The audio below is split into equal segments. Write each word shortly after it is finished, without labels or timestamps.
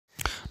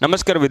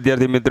नमस्कार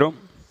विद्यार्थी मित्रों,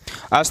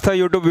 आस्था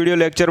यूट्यूब वीडियो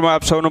लेक्चर में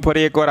आप सबनु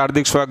फरी एकवार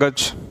हार्दिक स्वागत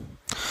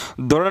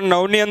छे। धोरण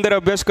 9 ની અંદર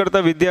अभ्यास करता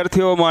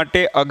विद्यार्थीओ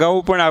माटे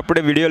अगाऊ पण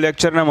आपणे विडियो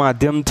लेक्चरना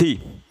माध्यमथी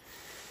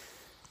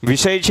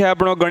विषय छे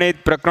आपणो गणित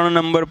प्रकरण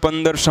नंबर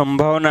 15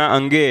 संभावना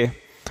अंगे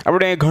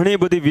आपणे घणी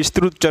बधी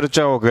विस्तृत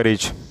चर्चाओ करी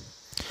छे।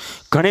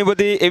 घणी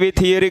बधी एवी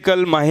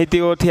थियरिकल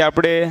माहितीओथी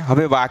आपणे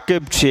हवे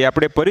वाकेफ छीए,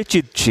 आपणे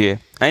परिचित छीए।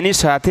 एनी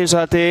साथे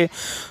साथे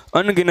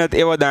अनगिनत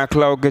एवा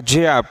दाखलाओ के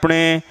जे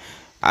आपणे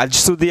आज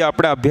सुधी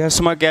आपणे अभ्यास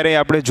में क्यारे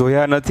आपणे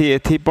जोया नथी,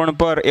 एथी पण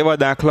पर एवा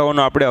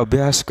दाखलाओनो आपणे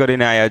अभ्यास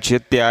करीने आया छीए।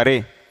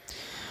 त्यारे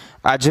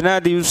आजना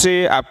दिवसे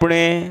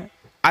आपणे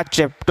आ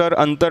चेप्टर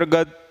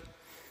अंतर्गत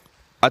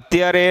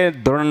अत्यारे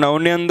धोरण 9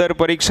 ની अंदर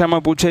परीक्षा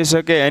में पूछाई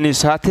सके, एनी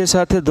साथे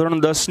साथे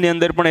धोरण 10 ની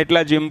अंदर पण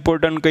एटला ज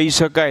इम्पोर्टंट कही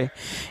शकाय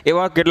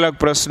एवा केटलाक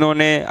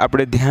प्रश्नोने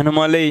आपणे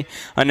ध्यानमां लई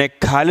अने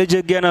खाली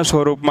जग्याना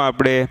स्वरूपमां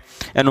आपणे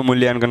एनुं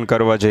मूल्यांकन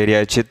करवा जई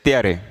रह्या छीए।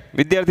 त्यारे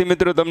विद्यार्थी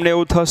मित्रों, तमने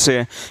एवुं थशे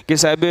कि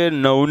साहेबे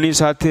 9 ની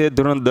साथे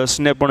धोरण 10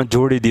 ने पण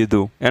जोड़ी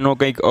दीधुं, एनो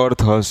कंईक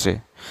अर्थ हशे।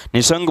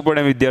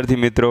 निसंकपणे विद्यार्थी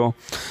मित्रों,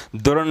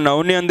 धोरण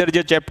 9 ની अंदर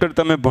जे चेप्टर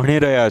तमे भणी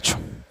रह्या छो,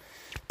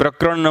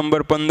 प्रकरण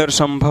नंबर 15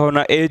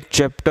 संभावना, ए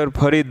चेप्टर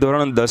फरी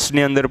धोरण 10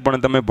 ની अंदर पण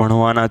तमे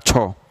भणवाना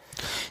छो।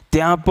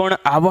 त्यां पण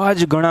आवा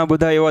ज घणा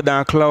बधा एवा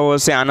दाखलाओ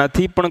हशे,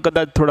 आनाथी पण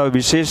कदाच थोड़ा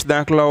विशेष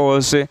दाखलाओ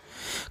हशे,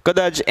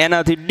 कदाच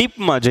एनाथी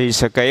डीपमां जई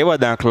शकाय एवा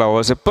दाखलाओ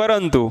हशे,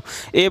 परंतु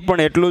ए पण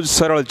एटलुं ज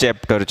सरळ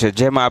चेप्टर छे,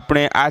 जेमां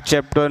आपणे आ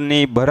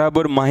चेप्टरनी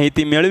बराबर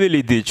माहिती मेळवी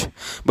लीधी छे,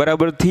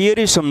 बराबर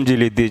थियरी समजी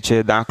लीधी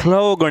छे,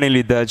 दाखलाओ गणी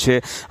लीधा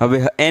छे।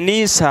 हवे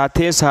एनी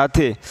साथे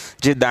साथे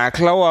जे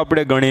दाखलाओ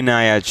आपणे गणीने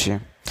आया छे,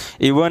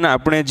 इवन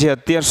आपणे जे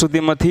अत्यार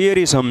सुधीमां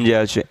थियरी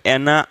समज्या छे,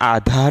 एना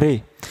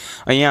आधारे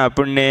अहींया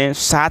आपणे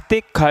 7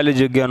 खाली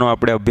जग्यानो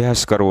आपणे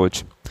अभ्यास करवो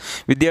छे।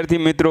 विद्यार्थी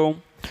मित्रों,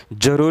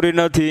 जरूरी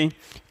नहीं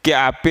कि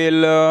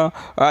आपेल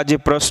आ जे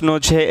प्रश्नों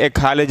छे ए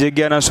खाली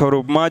जग्याना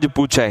स्वरूपमां ज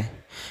पूछाय।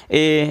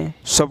 ए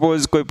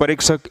सपोज कोई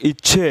परीक्षक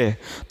इच्छे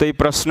तो ये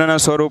प्रश्नना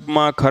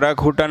स्वरूपमां, खरा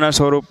खोटाना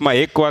स्वरूपमां,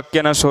 एक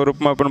वाक्यना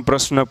स्वरूपमां पण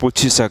प्रश्न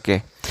पूछी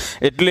सके।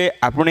 एटले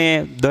आपणे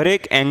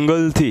दरेक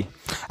एंगलथी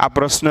आ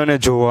प्रश्नने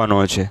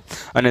जोवानो छे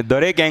अने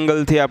दरेक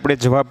एंगलथी आपणे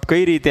जवाब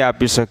कई रीते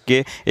आपी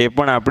शकीए ए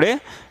पण आपणे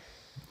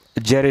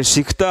ज्यारे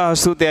शीखता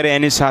हशुं त्यारे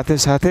एनी साथे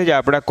साथे ज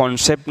आपणा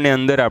कॉन्सेप्टने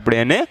अंदर आपणे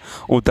एने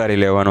उतारी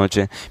लेवानो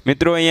छे।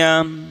 मित्रों, अहींया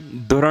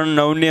धोरण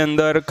 9 ની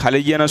अंदर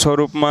खाली जग्याना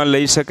स्वरूपमां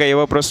लई शकाय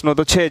एवा प्रश्नो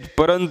तो छे ज,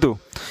 परंतु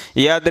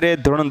याद रहे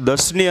धोरण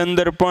 10 ની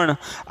अंदर पण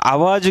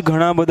आवा ज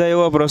घणा बधा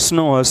एवा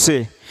प्रश्नो हशे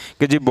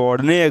कि जे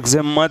बोर्डनी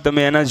एक्जाममां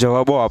तमे एना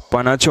जवाबो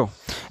आपवाना छो।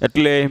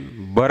 एटले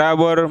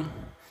बराबर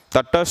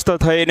तटस्थ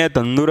थईने,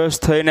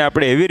 तंदुरस्त थईने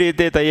आपणे एवी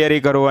रीते तैयारी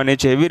करवानी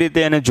छे, एवी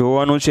रीते एने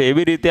जोवानुं छे,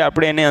 एवी रीते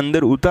आपणे एने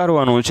अंदर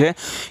उतारवानुं छे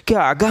कि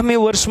आगामी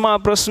वर्षमां आ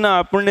प्रश्न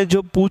आपणे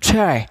जो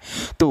पूछाय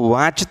तो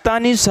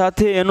वांचतानी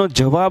साथे एनो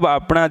जवाब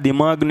आपणा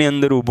दिमागनी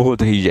अंदर ऊभो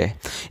थई जाय,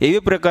 एवी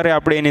प्रकारे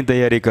आपणे एनी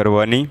तैयारी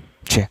करवानी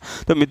छे।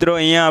 तो मित्रों,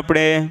 अहींया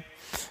आपणे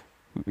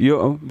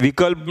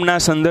विकल्पना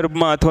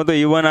संदर्भमां अथवा तो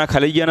इवन आ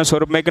खाली जग्याना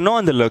स्वरूपमां एक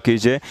नोंध लखी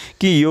छे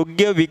कि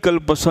योग्य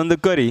विकल्प पसंद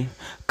करी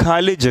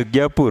खाली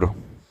जग्या पूरो।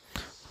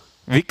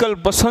 विकल्प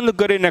पसंद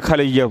करीने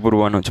खाली जग्या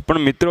पूरवानो छे। पण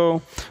मित्रों,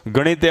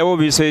 गणित एवो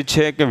विषय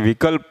छे कि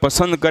विकल्प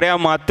पसंद कर्या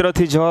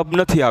मात्रथी जवाब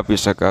नहीं आपी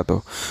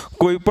शकातो।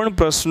 कोईपण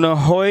प्रश्न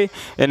होय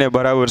एने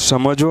बराबर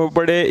समझवो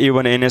पड़े,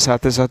 इवन एने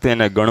साथे साथे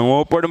एने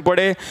गणवो पण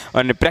पड़े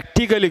अने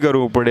प्रेक्टिकली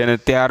करवू पड़े अने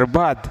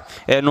त्यारबाद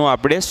एनो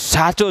आपणे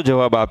साचो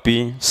जवाब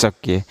आपी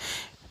शकीए।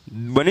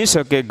 बनी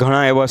सके घणा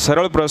एवा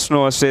सरल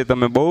प्रश्नों हशे,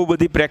 तमे बहु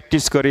बधी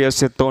प्रेक्टिस करी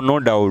हशे तो नो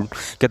डाउट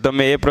कि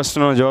तमे ए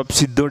प्रश्ननो जवाब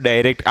सीधो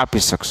डायरेक्ट आपी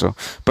शकशो,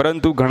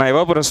 परंतु घणा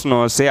एवा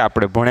प्रश्नों हशे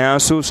आपणे भण्या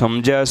हशुं,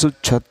 समज्या हशुं,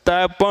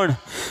 छतां पण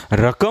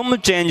रकम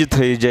चेन्ज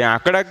थई जाय,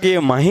 आंकड़ाकीय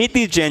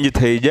माहिती चेन्ज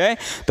थई जाय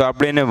तो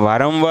आपणे एने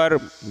वारंवार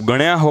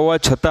गण्या होवा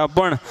छतां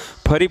पण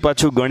फरी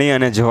पाछुं गणी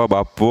अने जवाब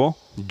आपवो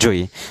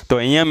જોઈએ। तो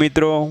अहींया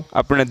मित्रों,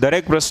 આપણે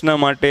દરેક પ્રશ્ન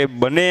માટે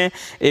બને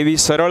એવી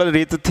સરળ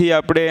રીતથી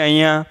આપણે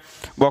અહીંયા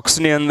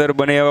બોક્સની અંદર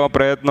બને એવા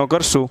પ્રયત્નો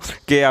કરશું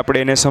કે આપણે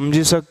એને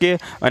સમજી શકીએ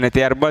અને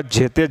ત્યારબાદ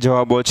જે તે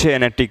જવાબો છે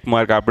એને ટીક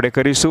માર્ક આપણે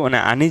કરીશું અને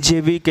આની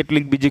જેવી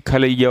કેટલીક બીજી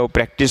ખાલી જગ્યાઓ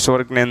પ્રેક્ટિસ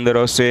વર્કની અંદર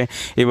હશે,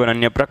 ઇવન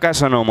અન્ય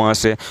પ્રકાશનોમાં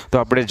હશે, તો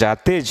આપણે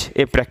જાતે જ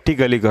એ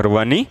પ્રેક્ટિકલી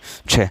કરવાની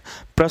છે।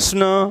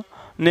 પ્રશ્ન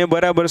ने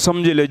बराबर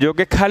समझी लेजो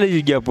कि खाली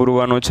जग्या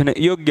पूरवानो छे ने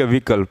योग्य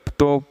विकल्प।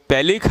 तो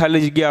पहली खाली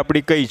जग्या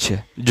आपणी कई छे?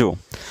 जो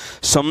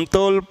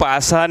समतोल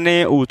पासाने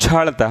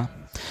उछाळता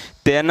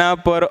तेना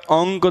पर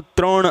अंक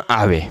 3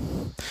 आवे,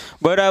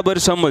 बराबर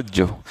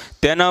समझो,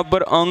 तेना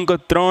पर अंक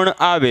 3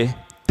 आवे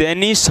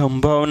तेनी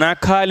संभावना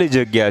खाली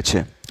जग्या छे।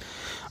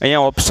 अहींया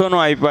ऑप्शनो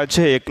आप्या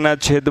छे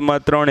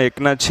 1/3,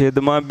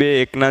 1/2,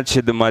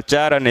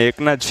 1/4 અને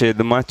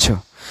 1/6।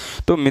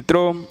 तो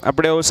मित्रों,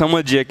 આપણે એવું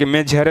સમજીએ કે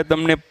મેં જ્યારે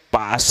તમને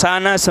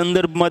પાસાના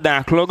સંદર્ભમાં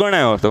દાખલો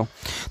ગણાયો હતો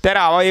ત્યારે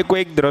આવા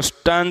એક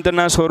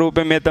દ્રષ્ટાંતના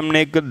સ્વરૂપે મેં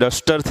તમને એક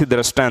ડસ્ટરથી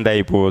દ્રષ્ટાંત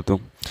આપ્યું હતું।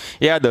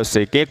 યાદ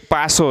હશે કે એક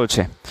પાસો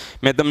છે,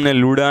 મેં તમને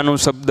લૂડાનો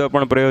શબ્દ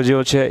પણ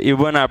પ્રયોજ્યો છે।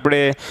 ઇવન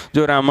આપણે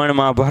જો રામાયણ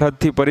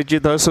મહાભારતથી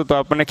પરિચિત હશું તો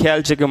આપણને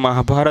ખ્યાલ છે કે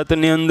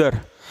મહાભારતની અંદર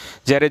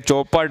જ્યારે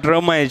ચોપાટ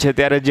રમાય છે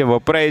ત્યારે જે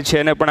વપરાય છે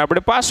એને પણ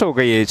આપણે પાસો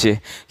કહીએ છીએ,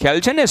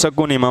 ખ્યાલ છે ને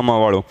શકુની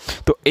મામાવાળો.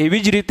 તો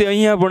એવી જ રીતે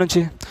અહીંયા પણ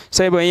છે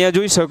સાહેબ. અહીંયા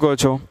જોઈ શકો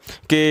છો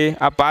કે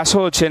આ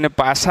પાસો છે ને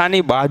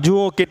પાસાની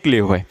બાજુઓ કેટલી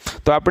હોય.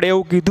 તો આપણે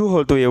એવું કીધું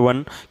હતું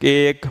એવન કે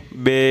 1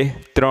 2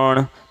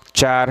 3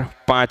 4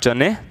 5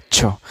 અને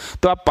 6.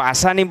 તો આ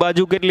પાસાની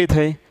બાજુ કેટલી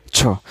થઈ?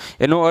 6.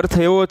 એનો અર્થ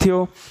એવો થયો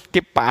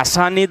કે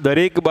પાસાની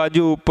દરેક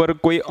બાજુ ઉપર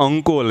કોઈ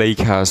અંકો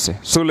લખ્યા હશે.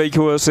 શું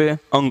લખ્યું હશે?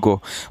 અંકો.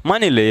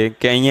 માની લઈએ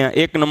કે અહીંયા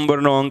 1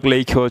 નંબરનો અંક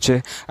લખ્યો છે,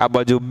 આ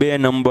બાજુ 2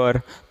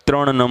 number,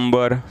 3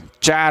 number,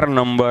 4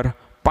 number,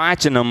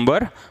 5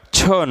 number,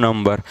 6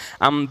 number.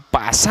 આમ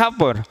પાસા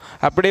પર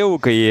આપણે એવું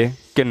કહીએ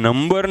કે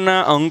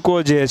નંબરના અંકો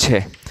જે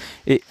છે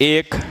એ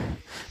 1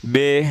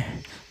 2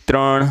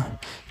 3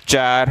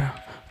 4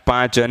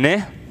 5 અને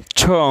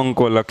 6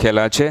 અંકો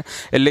લખેલા છે.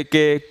 એટલે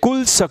કે કુલ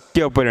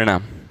શક્ય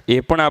પરિણામ એ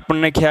પણ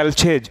આપણને ખ્યાલ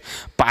છે જ,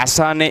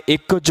 પાસાને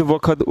એક જ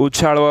વખત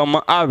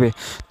ઉછાળવામાં આવે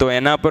તો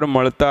એના પર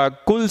મળતા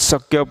કુલ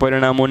શક્ય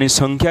પરિણામોની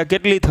સંખ્યા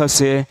કેટલી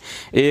થશે?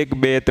 1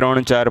 2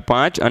 3 4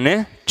 5 અને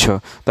 6.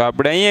 તો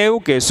આપણે અહીંયા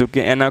એવું કહીશું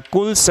કે એના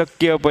કુલ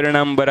શક્ય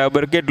પરિણામ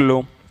બરાબર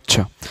કેટલું?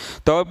 6.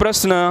 તો હવે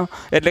પ્રશ્ન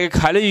એટલે કે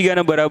ખાલી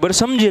જગ્યાને બરાબર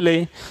સમજી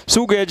લઈ.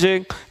 શું કહે છે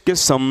કે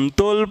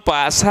સમતોલ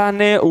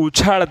પાસાને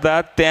ઉછાળતા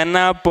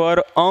તેના પર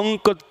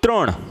અંક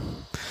 3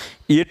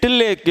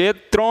 એટલે કે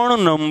 3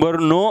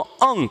 નંબરનો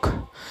અંક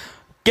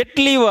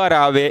કેટલી વાર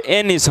આવે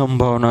એની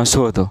સંભાવના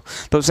શોધો.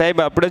 તો સાહેબ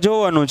આપણે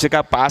જોવાનું છે કે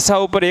આ પાસા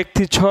ઉપર 1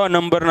 થી 6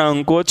 નંબરના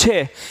અંકો છે,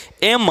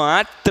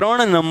 એમાં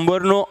 3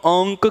 નંબરનો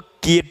અંક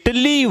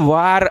કેટલી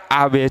વાર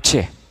આવે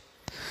છે.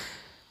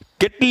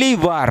 કેટલી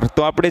વાર?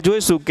 તો આપણે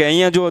જોઈશું કે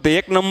અહીંયા જુઓ તો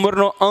 1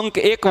 નંબરનો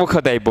અંક 1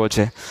 વખત આપ્યો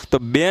છે,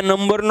 તો 2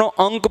 નંબરનો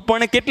અંક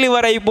પણ કેટલી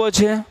વાર આપ્યો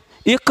છે?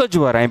 1 જ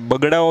વાર. અહીં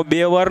બગડાઓ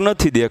 2 વાર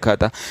નથી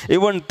દેખાતા.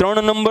 ઇવન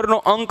 3 નંબરનો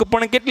અંક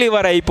પણ કેટલી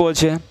વાર આપ્યો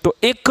છે? તો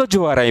 1 જ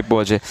વાર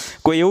આપ્યો છે.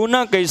 કોઈ એવું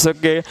ના કહી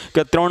શકે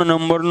કે 3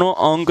 નંબરનો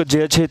અંક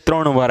જે છે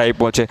 3 વાર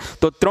આપ્યો છે.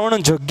 તો 3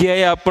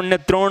 જગ્યાએ આપણને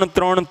 3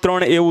 3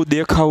 3 એવું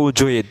દેખાવું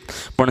જોઈએ,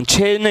 પણ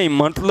છે નહીં.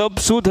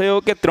 મતલબ શું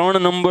થયો કે 3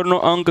 નંબરનો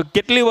અંક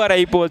કેટલી વાર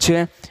આપ્યો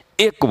છે?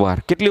 1 વાર.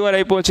 કેટલી વાર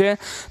આપ્યો છે?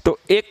 તો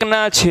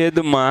 1ના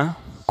છેદમાં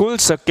કુલ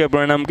શક્ય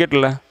પરિણામ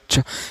કેટલા?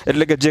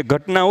 એટલે કે જે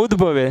ઘટના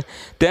ઉદ્ભવે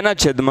તેના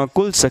છેદમાં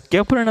કુલ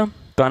શક્ય પરિણામ.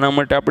 તો આના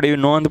માટે આપણે એવી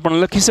નોંધ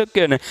પણ લખી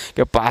શકીએ ને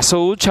કે પાસો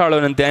ઉછાળો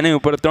ને તેની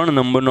ઉપર 3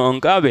 નંબરનો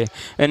અંક આવે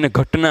એને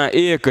ઘટના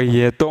એ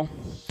કહીએ. તો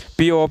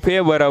P of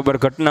A બરાબર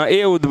ઘટના એ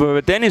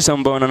ઉદ્ભવે તેની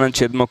સંભાવનાના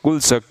છેદમાં કુલ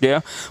શક્ય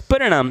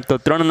પરિણામ. તો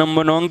 3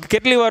 નંબરનો અંક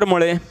કેટલી વાર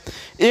મળે?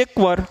 1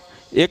 વાર.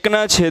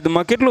 1ના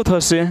છેદમાં કેટલું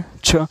થશે?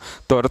 6.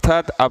 તો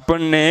અર્થાત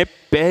આપણને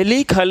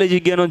પહેલી ખાલી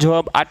જગ્યાનો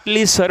જવાબ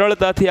આટલી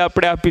સરળતાથી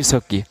આપણે આપી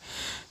શકીએ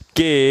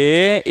કે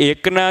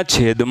 1ના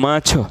છેદમાં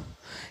 6.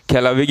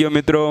 ખ્યાલ આવી ગયો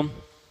મિત્રો?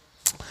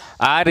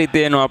 આ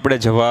રીતે એનો આપણે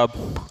જવાબ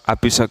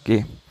આપી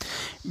શકીએ.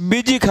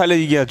 બીજી ખાલી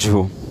જગ્યા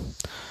જુઓ.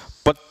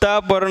 પત્તા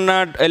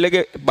પરના એટલે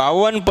કે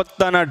 52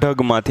 પત્તાના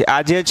ઢગમાંથી,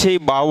 આ જે છે એ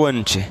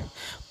 52 છે,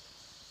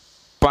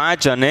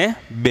 5 અને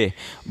 2.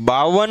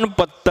 52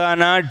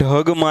 પત્તાના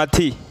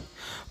ઢગમાંથી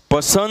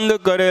પસંદ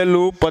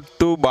કરેલું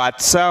પત્તું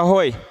બાદશાહ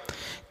હોય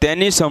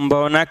તેની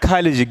સંભાવના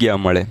ખાલી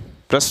જગ્યા મળે.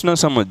 પ્રશ્ન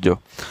સમજો.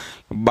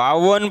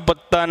 52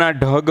 પત્તાના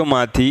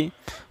ઢગમાંથી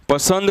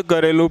પસંદ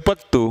કરેલું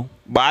પત્તું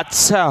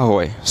બાદશાહ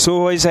હોય. શું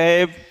હોય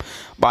સાહેબ?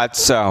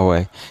 બાદશાહ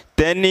હોય.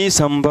 તેની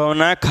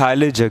સંભાવના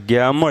ખાલી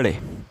જગ્યા મળે.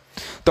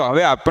 તો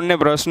હવે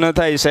આપણને પ્રશ્ન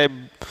થાય સાહેબ,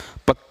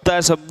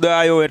 પત્તા શબ્દ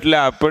આવ્યો એટલે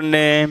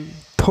આપણને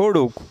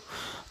થોડુંક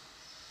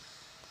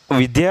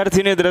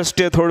વિદ્યાર્થીની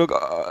દ્રષ્ટિએ થોડુંક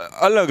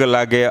અલગ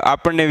લાગે.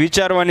 આપણને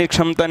વિચારવાની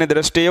ક્ષમતાની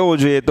દ્રષ્ટિએ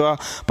એવું જોઈએ તો આ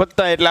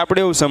પત્તા એટલે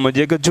આપણે એવું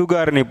સમજીએ કે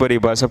જુગારની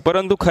પરિભાષા,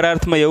 પરંતુ ખરા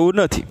અર્થમાં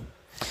એવું નથી.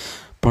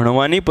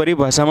 ભણવાની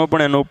પરિભાષામાં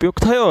પણ એનો ઉપયોગ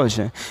થયો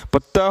હશે.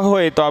 પત્તા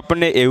હોય તો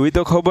આપણને એવી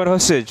તો ખબર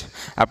હશે જ,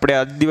 આપણે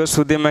આજ દિવસ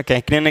સુધીમાં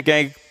ક્યાંક ને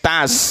ક્યાંક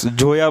તાસ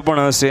જોયા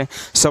પણ હશે.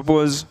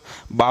 સપોઝ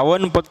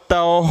 52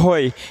 પત્તાઓ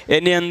હોય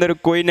એની અંદર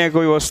કોઈને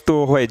કોઈ વસ્તુ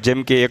હોય,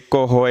 જેમ કે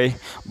એકો હોય,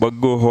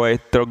 બગ્ગો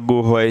હોય, ત્રગ્ગુ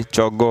હોય,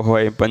 ચોગ્ગો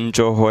હોય,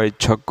 પંચો હોય,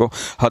 છક્કો,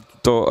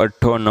 હત્તો,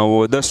 અઠ્ઠો,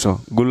 નવો, દસો,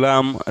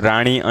 ગુલામ,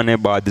 રાણી અને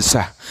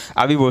બાદશાહ.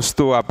 આવી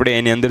વસ્તુઓ આપણે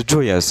એની અંદર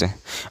જોઈ હશે.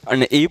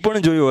 અને એ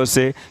પણ જોયું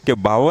હશે કે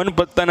 52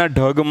 પત્તાના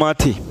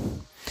ઢગમાંથી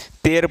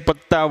 13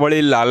 પત્તા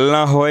વળી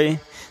લાલના હોય,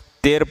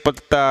 13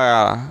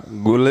 પત્તા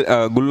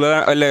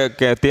ગુલા એટલે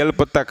કે 13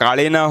 પત્તા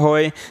કાળીના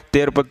હોય,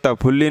 13 પત્તા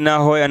ફુલ્લીના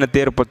હોય અને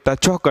 13 પત્તા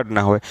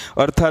ચોકટના હોય.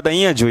 અર્થાત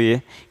અહીંયા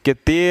જોઈએ કે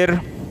 13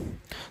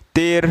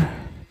 13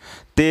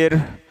 13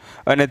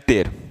 અને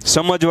 13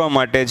 સમજવા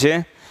માટે છે.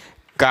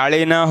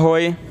 કાળીના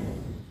હોય,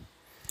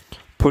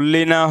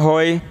 ફુલ્લીના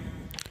હોય,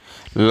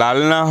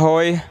 લાલના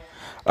હોય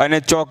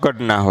અને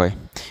ચોકટના હોય.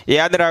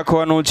 યાદ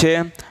રાખવાનું છે,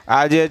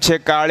 આ જે છે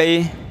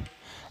કાળી,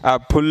 આ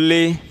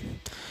ફુલ્લી,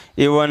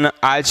 ઇવન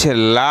આ છે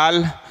લાલ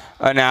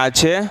અને આ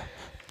છે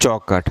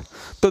ચોકટ.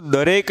 તો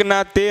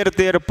દરેકના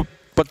 13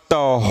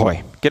 પત્તાઓ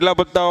હોય. કેટલા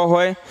પત્તાઓ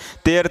હોય?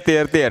 13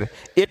 13 13.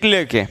 એટલે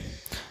કે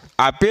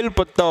આપેલ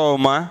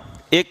પત્તાઓમાં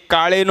એક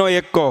કાળીનો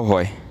એકો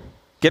હોય.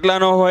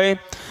 કેટલાનો હોય?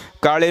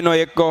 કાળીનો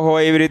એકો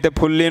હોય, એવી રીતે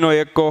ફુલ્લીનો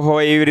એકો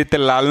હોય, એવી રીતે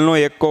લાલનો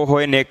એકો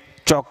હોય ને એક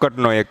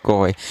ચોકટનો એકો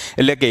હોય,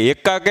 એટલે કે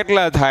એકા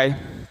કેટલા થાય?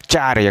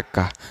 4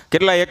 એકા.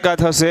 કેટલા એકા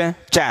થશે?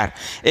 4.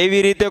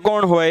 એવી રીતે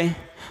કોણ હોય?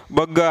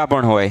 બગ્ગા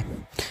પણ હોય.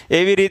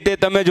 એવી રીતે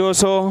તમે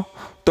જોશો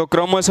તો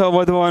ક્રમશઃ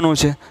વધવાનું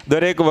છે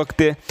દરેક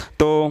વખતે.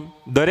 તો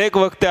દરેક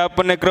વખતે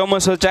આપણને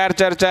ક્રમશઃ 4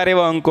 4 4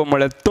 એવા અંકો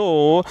મળે. તો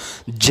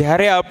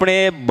જ્યારે આપણે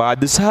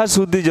બાદશાહ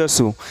સુધી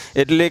જશું,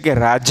 એટલે કે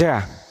રાજા,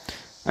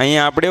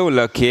 અહીંયા આપણે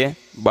એવું લખીએ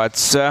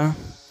બાદશાહ,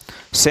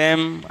 સેમ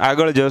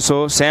આગળ જશો,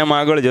 સેમ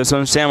આગળ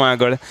જશો, સેમ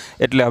આગળ,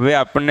 એટલે હવે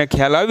આપણને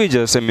ખ્યાલ આવી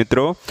જશે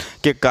મિત્રો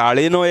કે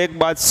કાળીનો એક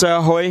બાદશાહ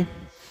હોય,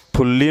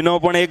 ફુલ્લીનો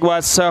પણ એક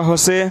બાદશાહ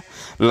હશે,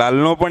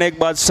 લાલનો પણ એક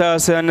બાદશાહ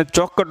હશે અને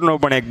ચોકટનો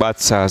પણ એક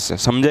બાદશાહ હશે.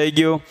 સમજાઈ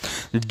ગયો?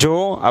 જો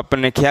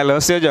આપણને ખ્યાલ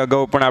હશે જ,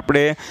 અગાઉ પણ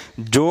આપણે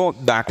જો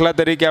દાખલા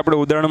તરીકે આપણે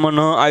ઉદાહરણમાં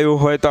ન આવ્યું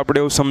હોય તો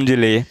આપણે એવું સમજી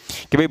લઈએ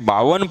કે ભાઈ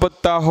 52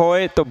 પત્તા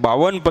હોય તો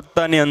 52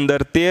 પત્તાની અંદર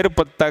 13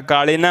 પત્તા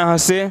કાળીના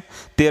હશે,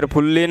 13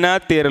 ફુલ્લીના,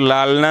 13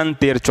 લાલના,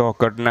 13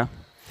 ચોકટના.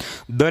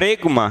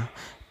 દરેકમાં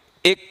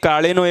એક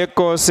કાળીનો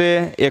એકો હશે,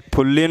 એક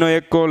ફુલ્લીનો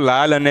એકો,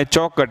 લાલ અને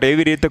ચોકટ.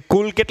 એવી રીતે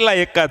કુલ કેટલા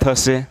એકા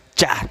થશે?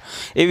 4.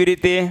 એવી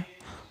રીતે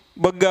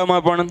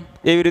બગ્ગામાં પણ,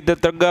 એવી રીતે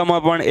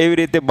તગ્ગામાં પણ, એવી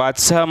રીતે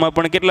બાદશાહમાં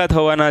પણ કેટલા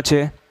થવાના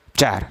છે?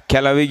 4.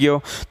 ખ્યાલ આવી ગયો?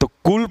 તો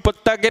કુલ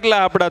પત્તા કેટલા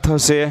આપણા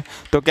થશે?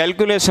 તો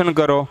કેલ્ક્યુલેશન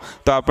કરો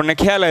તો આપણને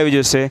ખ્યાલ આવી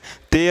જશે.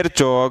 13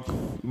 ચોક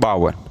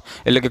 52.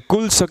 એટલે કે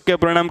કુલ શક્ય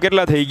પરિણામ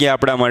કેટલા થઈ ગયા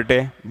આપણા માટે?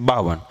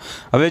 52.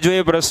 હવે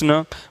જોઈએ પ્રશ્ન.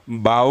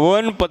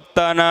 52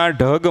 પત્તાના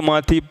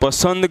ઢગમાંથી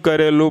પસંદ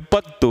કરેલું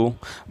પત્તું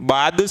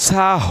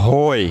બાદશાહ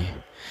હોય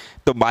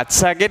તો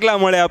બાદશાહ કેટલા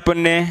મળે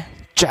આપણને?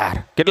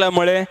 4. કેટલા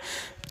મળે?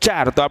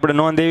 4. તો આપણે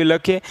નોંધ એવી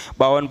લખીએ,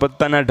 52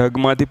 પત્તાના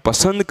ઢગમાંથી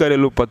પસંદ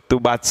કરેલું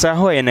પત્તું બાદશાહ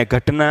હોય એને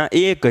ઘટના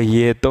એ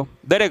કહીએ તો.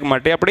 દરેક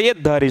માટે આપણે એ જ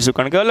ધારીશું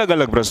કારણ કે અલગ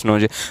અલગ પ્રશ્નો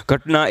છે.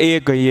 ઘટના એ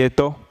કહીએ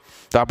તો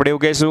આપણે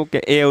એવું કહીશું કે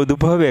એ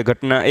ઉદ્ભવે,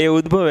 ઘટના એ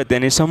ઉદ્ભવે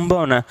તેની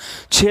સંભાવના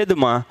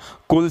છેદમાં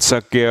કુલ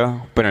શક્ય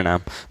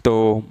પરિણામ. તો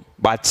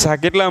બાદશાહ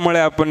કેટલા મળે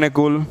આપણને?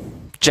 કુલ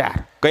 4.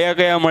 કયા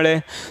કયા મળે?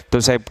 તો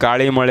સાહેબ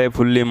કાળી મળે,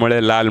 ફુલ્લી મળે,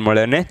 લાલ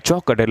મળે અને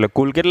ચોકટ. એટલે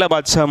કુલ કેટલા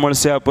બાદશાહ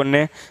મળશે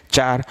આપણને?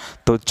 4.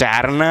 તો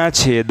 4ના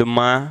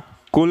છેદમાં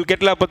કુલ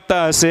કેટલા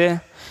પત્તા હશે?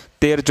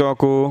 13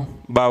 ચોકું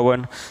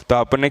 52. તો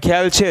આપણને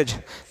ખ્યાલ છે જ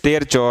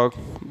 13 ચોક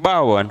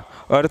 52,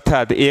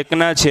 અર્થાત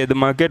 1ના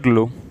છેદમાં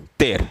કેટલું?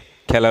 13.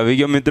 ખ્યાલ આવી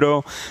ગયો મિત્રો?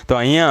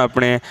 તો અહીંયા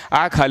આપણે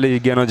આ ખાલી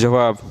જગ્યાનો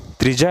જવાબ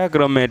ત્રીજા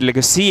ક્રમે એટલે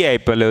કે સી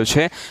આપેલો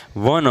છે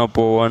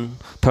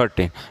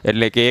 1/13,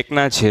 એટલે કે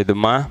 1ના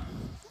છેદમાં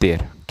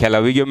 13. ખ્યાલ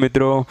આવી ગયો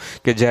મિત્રો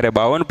કે જ્યારે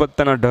 52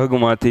 પત્તાના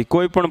ઢગમાંથી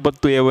કોઈ પણ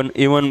પત્તું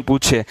ઇવન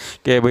પૂછે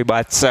કે ભાઈ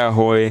બાદશાહ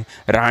હોય,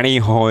 રાણી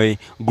હોય,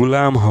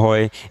 ગુલામ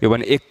હોય,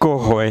 ઇવન એકો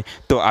હોય,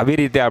 તો આવી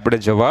રીતે આપણે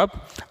જવાબ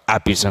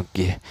આપી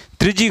શકીએ.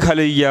 ત્રીજી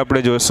ખાલી જગ્યા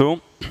આપણે જોશું.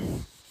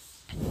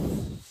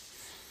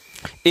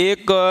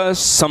 એક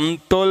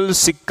સમતોલ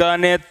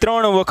સિક્કાને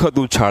 3 વખત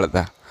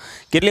ઉછાળતા.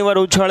 કેટલી વાર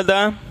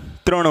ઉછાળતા?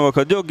 3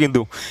 વખત. જો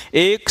કીધું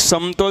એક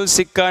સમતોલ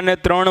સિક્કાને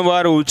 3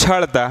 વાર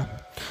ઉછાળતા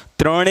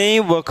 3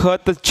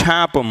 વખત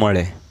છાપ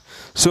મળે.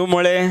 શું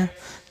મળે?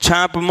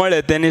 છાપ મળે.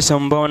 તેની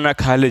સંભાવના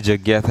ખાલી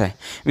જગ્યા થાય.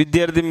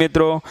 વિદ્યાર્થી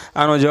મિત્રો,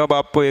 આનો જવાબ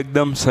આપવો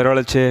એકદમ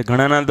સરળ છે.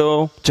 ઘણાના તો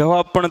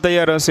જવાબ પણ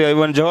તૈયાર હશે,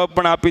 ઇવન જવાબ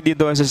પણ આપી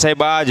દીધો હશે,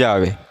 સાહેબ આ જ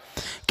આવે.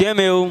 કેમ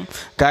એવું?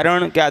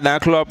 કારણ કે આ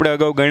દાખલો આપણે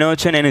અગાઉ ગણ્યો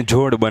છે ને, એની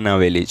જોડ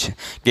બનાવેલી છે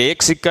કે એક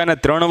સિક્કાને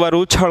 3 વાર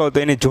ઉછાળો તો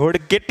એની જોડ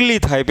કેટલી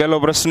થાય? પહેલો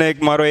પ્રશ્ન એક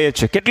મારો એ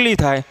છે, કેટલી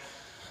થાય?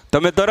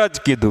 તમે તરત જ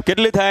કીધું.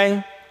 કેટલી થાય?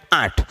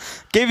 8.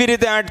 કેવી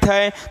રીતે 8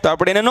 થાય? તો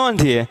આપણે એને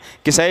નોંધીએ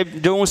કે સાહેબ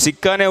જો હું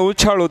સિક્કાને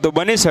ઉછાળું તો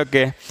બની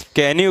શકે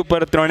કે એની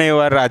ઉપર 3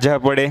 વાર રાજા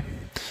પડે,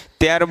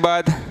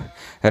 ત્યારબાદ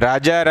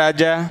રાજા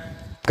રાજા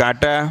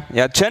કાંટા,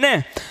 યાદ છે ને?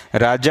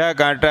 રાજા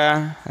કાંટા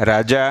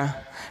રાજા,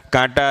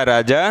 કાંટા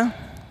રાજા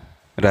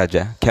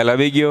રાજા. ખ્યાલ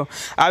આવી ગયો?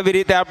 આવી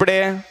રીતે આપણે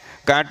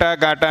કાંટા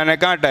કાંટા અને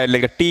કાંટા એટલે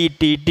કે ટી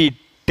ટી ટી,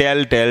 ટેલ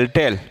ટેલ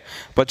ટેલ,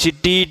 પછી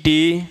ટી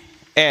ટી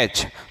એચ,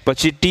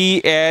 પછી ટી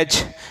એચ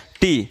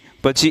ટી,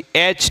 પછી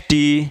એચ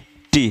ટી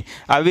ટી.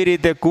 આવી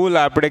રીતે કુલ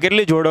આપણે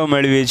કેટલી જોડો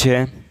મેળવી છે?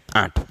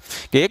 8.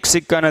 કે એક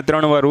સિક્કાને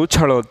 3 વાર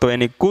ઉછાળો તો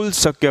એની કુલ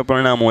શક્ય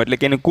પરિણામો એટલે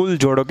કે એની કુલ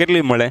જોડો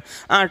કેટલી મળે?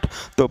 8.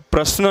 તો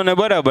પ્રશ્નને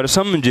બરાબર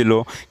સમજી લો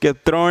કે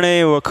 3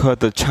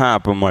 વખત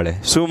છાપ મળે.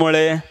 શું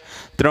મળે?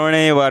 3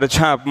 વાર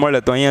છાપ મળે.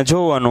 તો અહીંયા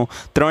જોવાનું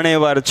 3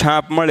 વાર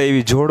છાપ મળે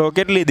એવી જોડો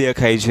કેટલી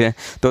દેખાય છે?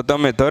 તો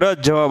તમે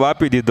તરત જવાબ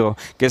આપી દીધો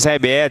કે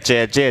સાહેબ એચ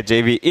એચ એચ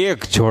એવી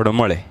એક જોડ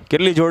મળે.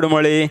 કેટલી જોડ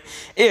મળી?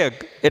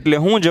 1. એટલે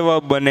શું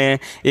જવાબ બને?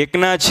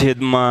 1ના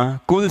છેદમાં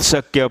કુલ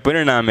શક્ય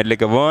પરિણામ એટલે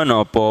કે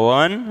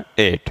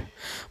 1/8.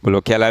 બોલો,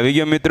 ખ્યાલ આવી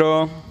ગયો મિત્રો?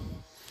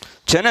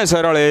 છે ને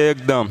સરળ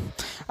એકદમ?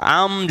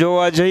 આમ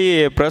જોવા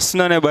જઈએ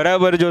પ્રશ્નને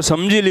બરાબર જો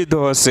સમજી લીધો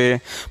હશે,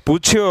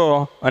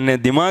 પૂછ્યો અને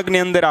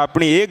દિમાગની અંદર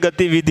આપણી એ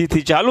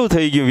ગતિવિધિથી ચાલુ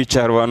થઈ ગયું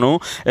વિચારવાનું,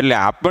 એટલે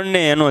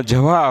આપણને એનો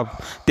જવાબ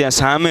ત્યાં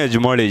સામે જ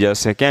મળી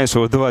જશે. ક્યાંય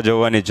શોધવા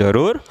જવાની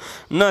જરૂર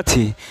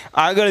નથી.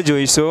 આગળ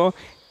જોઈશું.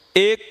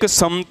 એક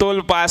સમતોલ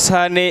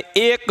પાસાને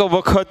 1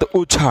 વખત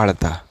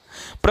ઉછાળતા.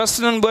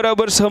 પ્રશ્ન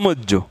બરાબર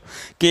સમજજો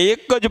કે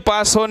એક જ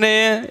પાસોને,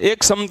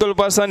 એક સમતોલ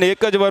પાસાને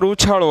 1 જ વાર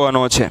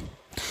ઉછાળવાનો છે.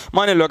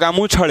 માની લો કે આમ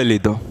ઉછાળી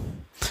લીધો.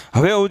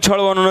 હવે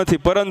ઉછાળવાનો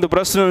નથી, પરંતુ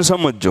પ્રશ્ન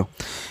સમજજો.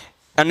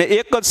 અને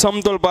એક જ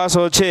સમતોલ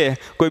પાસો છે,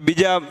 કોઈ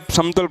બીજા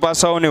સમતોલ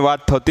પાસાઓની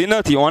વાત થતી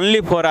નથી.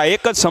 ઓનલી ફોર આ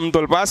એક જ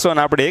સમતોલ પાસો,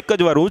 અને આપણે એક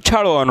જ વાર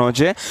ઉછાળવાનો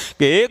છે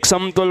કે એક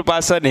સમતોલ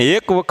પાસાને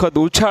એક વખત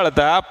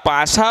ઉછાળતા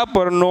પાસા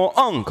પરનો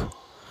અંક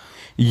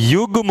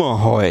યુગ્મ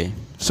હોય.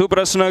 શું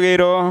પ્રશ્ન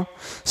કર્યો?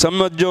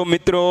 સમજો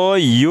મિત્રો,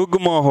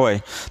 યુગ્મ હોય.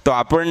 તો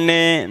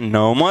આપણને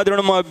 9મા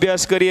ધોરણમાં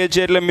અભ્યાસ કરીએ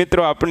છીએ એટલે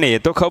મિત્રો આપણને એ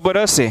તો ખબર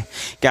હશે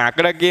કે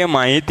આંકડાકીય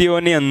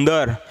માહિતીઓની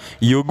અંદર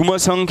યુગ્મ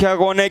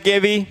સંખ્યા કોને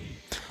કહેવી,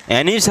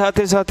 એની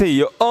સાથે સાથે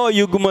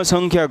અયુગ્મ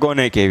સંખ્યા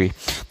કોને કહેવી.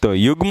 તો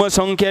યુગ્મ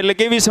સંખ્યા એટલે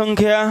કેવી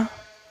સંખ્યા?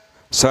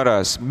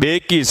 સરસ,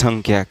 બેકી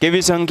સંખ્યા.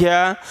 કેવી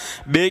સંખ્યા?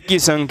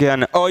 બેકી સંખ્યા.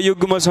 અને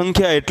અયુગ્મ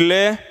સંખ્યા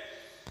એટલે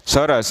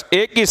સરસ,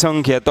 એકી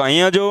સંખ્યા. તો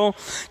અહીંયા જો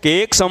કે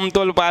એક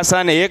સમતોલ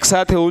પાસાને એક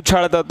સાથે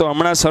ઉછાળતા, તો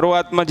હમણાં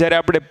શરૂઆતમાં જ્યારે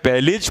આપણે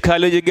પહેલી જ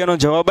ખાલી જગ્યાનો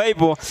જવાબ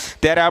આપ્યો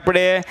ત્યારે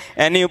આપણે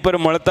એની ઉપર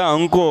મળતા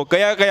અંકો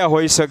કયા કયા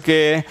હોઈ શકે?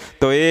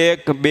 તો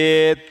 1,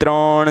 2,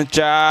 3,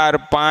 4,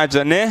 5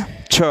 અને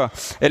 6.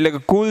 એટલે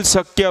કે કુલ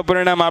શક્ય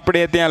પરિણામ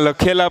આપણે ત્યાં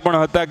લખેલા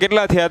પણ હતા.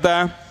 કેટલા થયા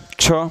હતા?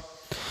 6.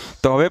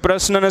 તો હવે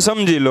પ્રશ્નને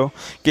સમજી લો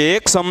કે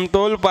એક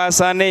સમતોલ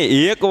પાસાને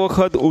એક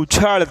વખત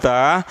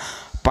ઉછાળતા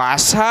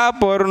પાસા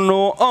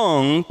પરનો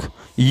અંક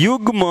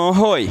યુગ્મ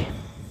હોય,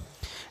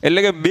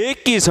 એટલે કે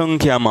બેકી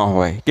સંખ્યામાં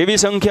હોય. કેવી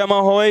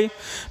સંખ્યામાં હોય?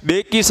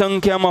 બેકી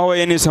સંખ્યામાં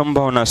હોય. એની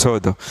સંભાવના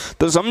શોધો.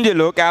 તો સમજી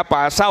લો કે આ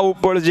પાસા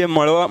ઉપર જે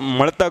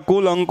મળતા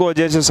કુલ અંકો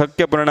જે છે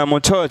શક્ય પરિણામો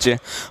 6 છે,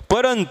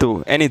 પરંતુ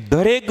એની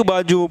દરેક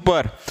બાજુ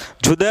ઉપર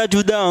જુદા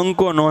જુદા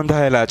અંકો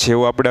નોંધાયેલા છે.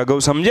 એવું આપણે અગાઉ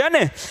સમજ્યા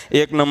ને?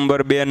 1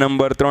 number, 2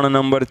 number, 3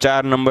 number,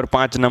 4 number,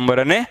 5 number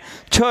અને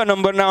 6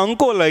 નંબરના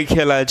અંકો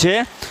લખેલા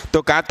છે.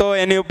 તો કાં તો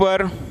એની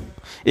ઉપર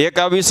 1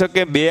 આવી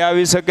શકે, 2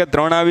 આવી શકે,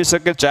 3 આવી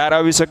શકે, 4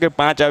 આવી શકે,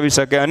 5 આવી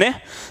શકે અને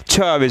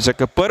 6 આવી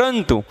શકે.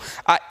 પરંતુ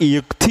આ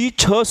 1 થી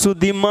 6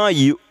 સુધીમાં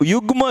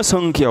યુગ્મ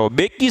સંખ્યાઓ,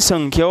 બેકી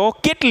સંખ્યાઓ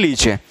કેટલી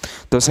છે?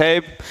 તો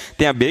સાહેબ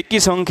ત્યાં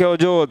બેકી સંખ્યાઓ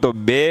જુઓ તો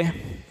 2,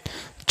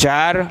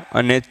 4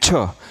 અને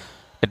 6.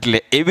 એટલે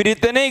એવી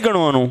રીતે નહીં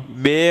ગણવાનું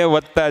 2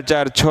 +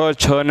 4 6,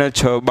 6 ને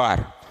 6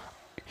 12.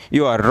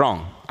 You are wrong.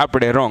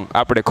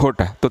 આપણે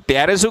ખોટા. તો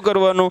ત્યારે શું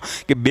કરવાનું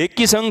કે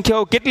બેકી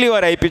સંખ્યાઓ કેટલી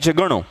વાર આપી છે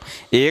ગણો.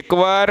 1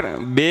 વાર,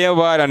 2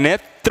 વાર અને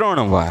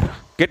 3 વાર.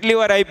 કેટલી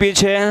વાર આપી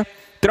છે?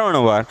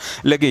 3 વાર.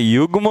 એટલે કે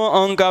યુગ્મ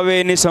અંક આવે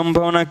એની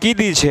સંભાવના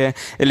કીધી છે.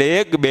 એટલે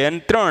 1, 2 અને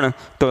 3.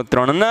 તો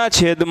 3ના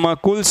છેદમાં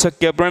કુલ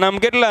શક્ય પરિણામ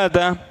કેટલા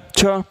હતા?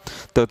 6.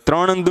 તો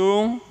 3 દુ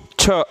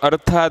 6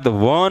 અર્થાત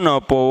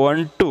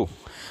 1/2.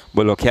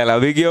 બોલો, ખ્યાલ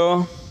આવી ગયો?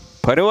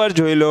 ફરીવાર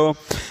જોઈ લો.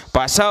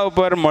 પાસા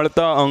ઉપર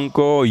મળતા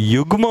અંકો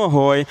યુગ્મ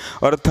હોય,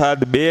 અર્થાત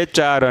 2,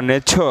 4 અને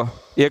 6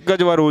 એક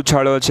જ વાર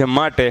ઉછાળ્યો છે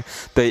માટે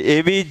તો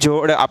એવી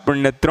જોડ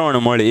આપણને 3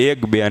 મળી.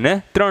 1, 2 અને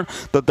 3.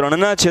 તો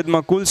 3ના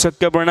છેદમાં કુલ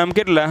શક્ય પરિણામ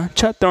કેટલા?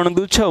 6. 3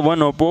 દુ 6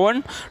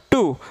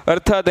 1/2.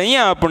 અર્થાત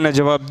અહીંયા આપણને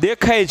જવાબ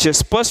દેખાય છે,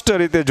 સ્પષ્ટ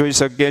રીતે જોઈ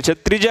શકીએ છીએ.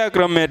 ત્રીજા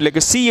ક્રમે એટલે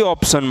કે સી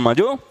ઓપ્શનમાં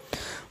જો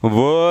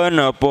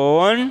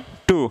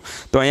 1/2.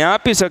 તો અહીંયા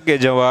આપી શકીએ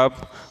જવાબ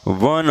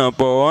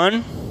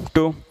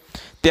 1/2.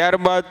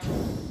 ત્યારબાદ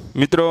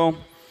મિત્રો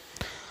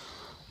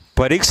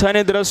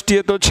પરીક્ષાની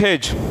દ્રષ્ટિએ તો છે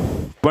જ,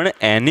 પણ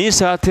એની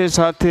સાથે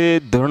સાથે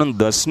ધોરણ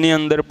 10ની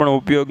અંદર પણ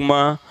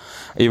ઉપયોગમાં,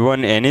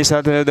 ઇવન એની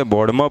સાથે સાથે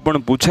બોર્ડમાં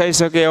પણ પૂછાઈ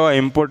શકે એવા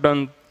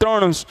ઇમ્પોર્ટન્ટ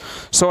 3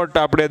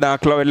 શોર્ટ આપણે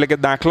દાખલાઓ, એટલે કે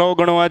દાખલાઓ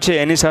ગણવા છે.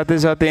 એની સાથે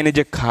સાથે એની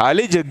જે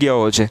ખાલી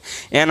જગ્યાઓ છે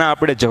એના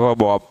આપણે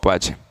જવાબો આપવા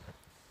છે.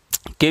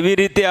 કેવી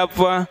રીતે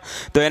આપવા?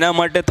 તો એના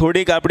માટે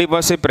થોડીક આપણી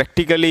પાસે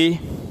પ્રેક્ટિકલી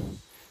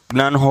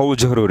જ્ઞાન હોવું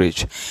જરૂરી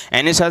છે.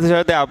 એની સાથે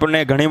સાથે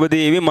આપણને ઘણી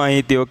બધી એવી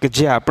માહિતીઓ કે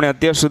જે આપણે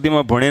અત્યાર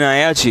સુધીમાં ભણીને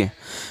આવ્યા છીએ,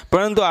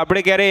 પરંતુ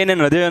આપણે ક્યારેય એને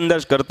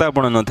નજરઅંદાજ કરતા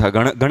પણ નથી,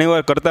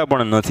 ઘણીવાર કરતા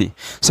પણ નથી.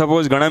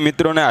 સપોઝ ઘણા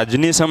મિત્રોને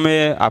આજની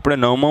સમયે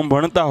આપણે 9માં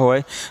ભણતા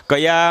હોય,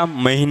 કયા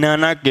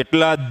મહિનાના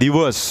કેટલા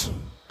દિવસ,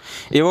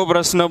 એવો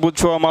પ્રશ્ન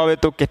પૂછવામાં આવે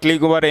તો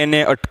કેટલીક વાર એને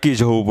અટકી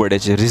જવું પડે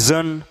છે.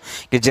 રીઝન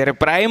કે જ્યારે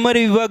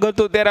પ્રાઇમરી વિભાગ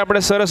હતો ત્યારે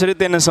આપણે સરસ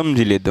રીતે એને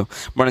સમજી લીધો,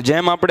 પણ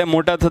જેમ આપણે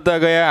મોટા થતા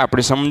ગયા,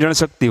 આપણી સમજણ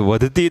શક્તિ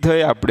વધતી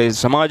થઈ, આપણે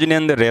સમાજની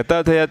અંદર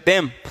રહેતા થયા,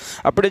 તેમ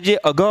આપણે જે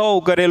અગાઉ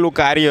કરેલું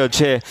કાર્ય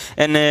છે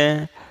એને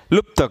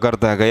લુપ્ત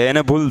કરતા ગયા,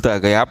 એને ભૂલતા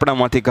ગયા,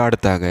 આપણામાંથી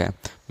કાઢતા ગયા.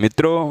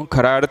 મિત્રો,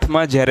 ખરા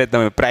અર્થમાં જ્યારે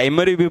તમે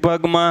પ્રાઇમરી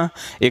વિભાગમાં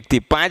 1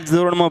 થી 5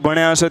 ધોરણમાં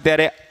ભણ્યા હશો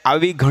ત્યારે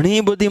આવી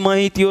ઘણી બધી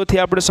માહિતીઓથી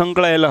આપણે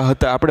સંકળાયેલા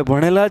હતા, આપણે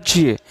ભણેલા જ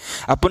છીએ,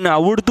 આપણને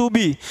આવડતું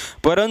બી,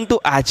 પરંતુ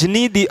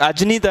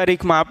આજની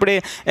તારીખમાં આપણે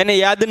એને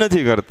યાદ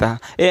નથી કરતા.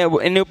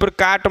 એની ઉપર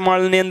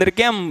કાટમાળની અંદર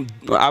કેમ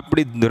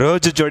આપણી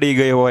રજ ચડી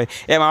ગઈ હોય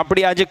એમ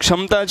આપણી આ જે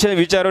ક્ષમતા છે,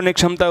 વિચારોની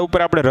ક્ષમતા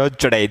ઉપર આપણે રજ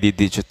ચડાવી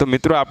દીધી છે. તો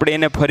મિત્રો, આપણે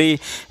એને ફરી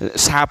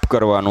સાફ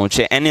કરવાનું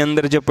છે. એની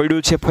અંદર જે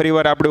પડ્યું છે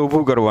ફરીવાર આપણે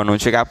ઊભું કરવાનું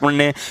છે કે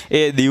આપણને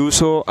એ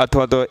દિવસો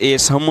અથવા તો એ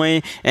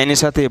સમય, એની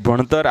સાથે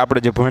ભણતર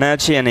આપણે જે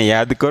ભણ્યા છીએ એને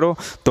યાદ કરો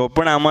તો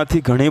પણ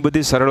આમાંથી ઘણી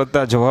બધી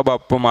સરળતા જવાબ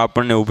આપવામાં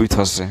આપણને ઊભી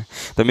થશે.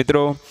 તો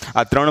મિત્રો,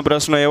 આ 3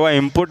 પ્રશ્નો એવા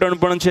ઇમ્પોર્ટન્ટ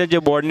પણ છે જે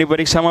બોર્ડની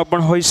પરીક્ષામાં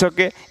પણ હોઈ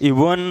શકે.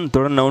 ઇવન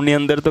ધોરણ 9ની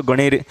અંદર તો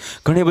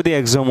ઘણી બધી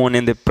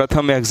એક્ઝામોની અંદર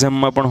પ્રથમ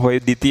એક્ઝામમાં પણ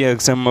હોય, દ્વિતીય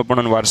એક્ઝામમાં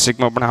પણ અને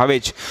વાર્ષિકમાં પણ આવે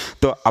જ.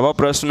 તો આવા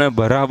પ્રશ્નો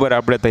બરાબર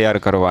આપણે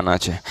તૈયાર કરવાના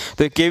છે.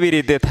 તો એ કેવી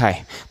રીતે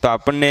થાય? તો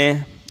આપણને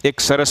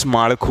એક સરસ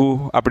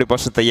માળખું આપણી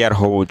પાસે તૈયાર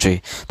હોવું જોઈએ.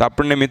 તો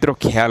આપણને મિત્રો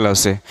ખ્યાલ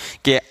હશે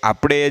કે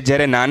આપણે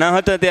જ્યારે નાના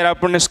હતા ત્યારે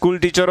આપણને સ્કૂલ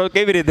ટીચરો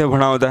કેવી રીતે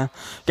ભણાવતા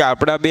કે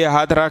આપણા 2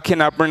 હાથ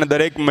રાખીને આપણને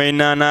દરેક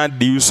મહિનાના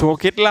દિવસો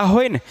કેટલા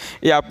હોય ને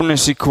એ આપણને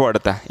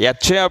શીખવાડતા.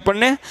 યાદ છે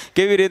આપણને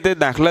કેવી રીતે?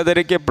 દાખલા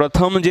તરીકે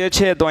પ્રથમ જે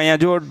છે તો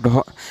અહીંયા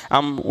જો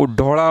આમ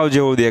ઢોળાવ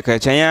જેવું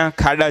દેખાય છે, અહીંયા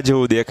ખાડા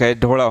જેવું દેખાય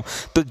ઢોળાવ.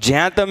 તો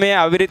જ્યાં તમે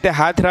આવી રીતે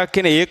હાથ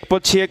રાખીને એક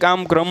પછી એક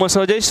આમ ક્રમશઃ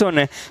જઈશો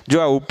ને,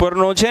 જો આ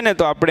ઉપરનો છે ને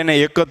તો આપણે એને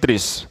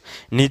 31,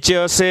 નીચે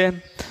હશે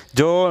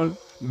જો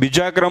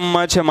બીજા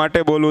ક્રમમાં છે માટે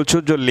બોલું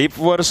છું, જો લીપ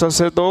વર્ષ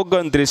હશે તો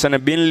 29 અને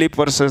બિન લીપ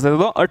વર્ષ હશે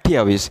તો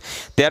 28.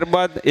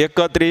 ત્યારબાદ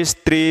 31,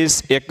 30,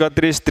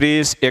 31,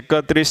 30,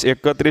 31,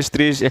 31,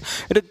 30,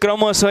 એટલે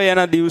ક્રમશઃ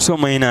એના દિવસો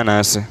મહિનાના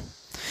હશે.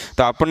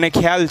 તો આપણને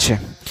ખ્યાલ છે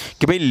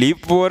કે ભાઈ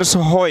લીપ વર્ષ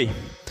હોય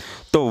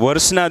તો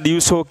વર્ષના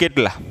દિવસો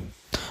કેટલા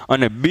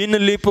અને બિન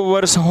લીપ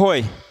વર્ષ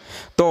હોય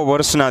તો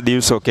વર્ષના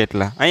દિવસો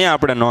કેટલા. અહીંયા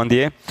આપણે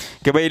નોંધીએ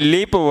કે ભાઈ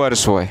લીપ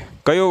વર્ષ હોય,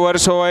 કયું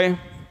વર્ષ હોય?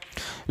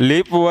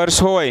 લીપ વર્ષ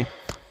હોય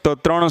તો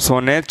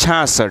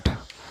 366.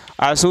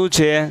 આ શું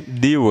છે?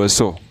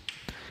 દિવસો.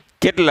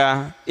 કેટલા?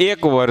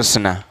 1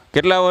 વર્ષના.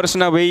 કેટલા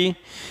વર્ષના ભાઈ?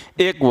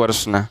 1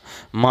 વર્ષના.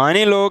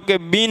 માની લો કે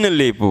બિન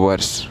લીપ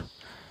વર્ષ,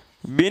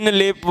 બિન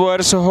લીપ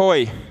વર્ષ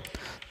હોય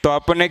તો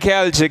આપણને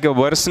ખ્યાલ છે કે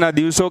વર્ષના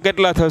દિવસો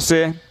કેટલા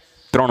થશે?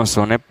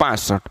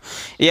 365.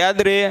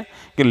 યાદ રહે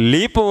કે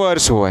લીપ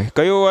વર્ષ હોય,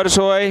 કયું વર્ષ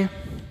હોય?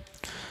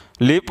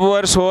 લીપ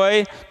વર્ષ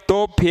હોય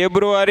તો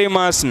ફેબ્રુઆરી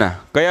માસના,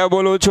 કયા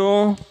બોલું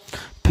છું?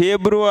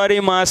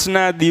 ફેબ્રુઆરી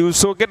માસના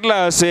દિવસો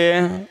કેટલા હશે?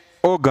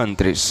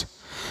 29.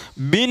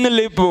 બિન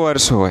લીપ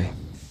વર્ષ હોય,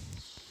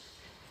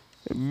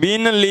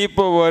 બિન લીપ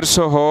વર્ષ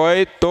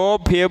હોય તો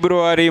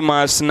ફેબ્રુઆરી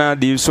માસના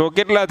દિવસો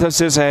કેટલા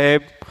થશે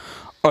સાહેબ?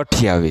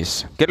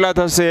 28. કેટલા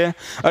થશે?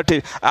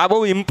 28. આ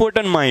બહુ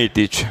ઇમ્પોર્ટન્ટ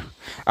માહિતી છે.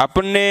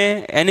 આપણને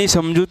એની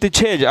સમજૂતી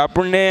છે જ,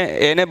 આપણને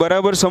એને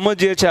બરાબર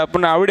સમજીએ છીએ,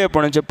 આપણને આવડે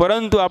પણ છે,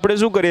 પરંતુ આપણે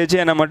શું કરીએ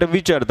છીએ એના માટે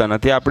વિચારતા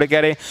નથી. આપણે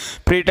ક્યારેય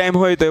ફ્રી ટાઈમ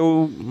હોય તો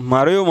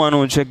મારું એવું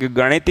માનવું છે કે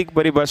ગાણિતિક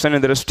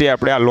પરિભાષાની દ્રષ્ટિએ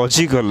આપણે આ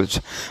લોજિકલ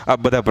જ આ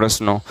બધા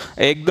પ્રશ્નો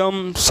એકદમ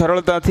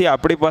સરળતાથી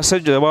આપણી પાસે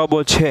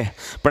જવાબો છે,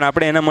 પણ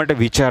આપણે એના માટે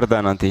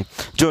વિચારતા નથી.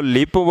 જો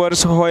લીપ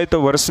વર્ષ હોય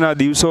તો વર્ષના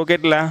દિવસો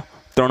કેટલા?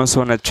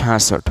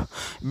 366.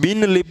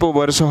 બિન લીપ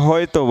વર્ષ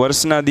હોય તો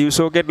વર્ષના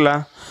દિવસો કેટલા?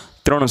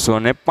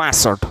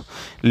 365.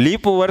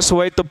 લીપ વર્ષ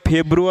હોય તો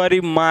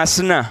ફેબ્રુઆરી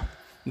માસના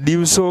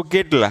દિવસો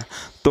કેટલા?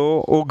 તો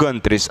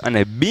 29.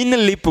 અને બિન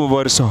લીપ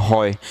વર્ષ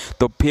હોય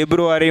તો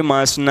ફેબ્રુઆરી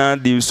માસના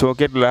દિવસો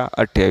કેટલા?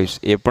 28.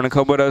 એ પણ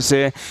ખબર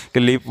હશે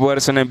કે લીપ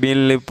વર્ષ અને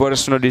બિન લીપ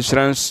વર્ષનો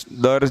ડિફરન્સ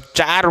દર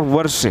 4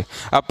 વર્ષે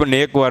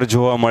આપણને એકવાર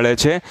જોવા મળે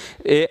છે,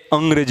 એ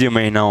અંગ્રેજી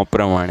મહિનાઓ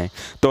પ્રમાણે.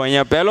 તો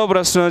અહીંયા પહેલો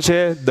પ્રશ્ન છે,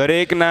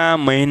 દરેકના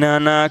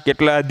મહિનાના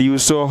કેટલા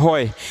દિવસો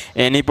હોય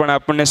એની પણ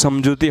આપણને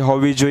સમજૂતી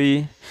હોવી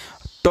જોઈએ.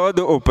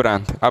 તદ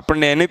ઉપરાંત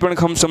આપણને એની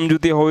પણ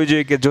સમજૂતી હોવી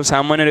જોઈએ કે જો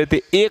સામાન્ય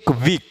રીતે 1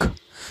 વીક,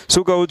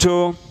 શું કહું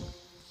છું?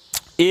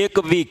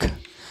 1 વીક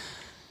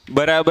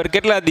બરાબર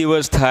કેટલા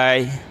દિવસ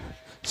થાય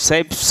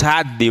સાહેબ?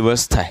 7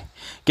 દિવસ થાય.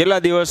 કેટલા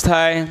દિવસ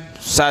થાય?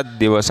 7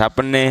 દિવસ.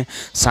 આપણને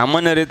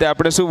સામાન્ય રીતે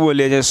આપણે શું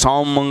બોલીએ છીએ?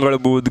 સોમ, મંગળ,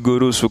 બુધ,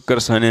 ગુરુ, શુક્ર,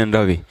 શનિ અને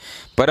રવિ.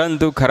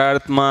 પરંતુ ખરા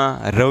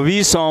અર્થમાં રવિ,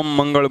 સોમ,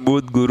 મંગળ,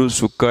 બુધ, ગુરુ,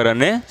 શુક્ર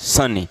અને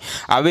શનિ,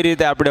 આવી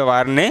રીતે આપણે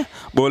વારને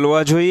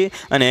બોલવા જોઈએ.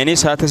 અને એની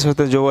સાથે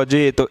સાથે જોવા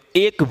જઈએ તો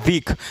 1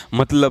 વીક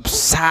મતલબ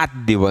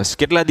 7 દિવસ.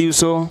 કેટલા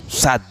દિવસો?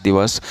 7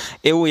 દિવસ.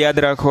 એવું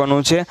યાદ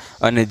રાખવાનું છે.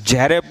 અને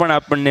જ્યારે પણ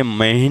આપણને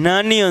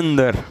મહિનાની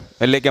અંદર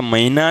એટલે કે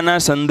મહિનાના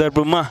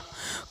સંદર્ભમાં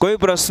કોઈ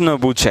પ્રશ્ન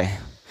પૂછાય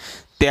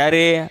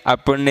ત્યારે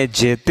આપણને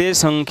જે તે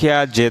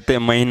સંખ્યા જે તે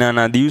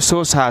મહિનાના દિવસો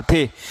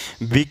સાથે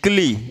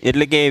વીકલી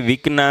એટલે કે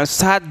વીકના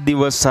 7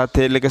 દિવસ સાથે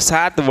એટલે કે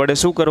 7 વડે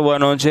શું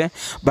કરવાનો છે?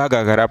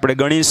 ભાગાકાર. આપણે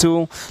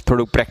ગણીશું,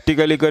 થોડુંક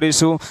પ્રેક્ટિકલી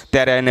કરીશું,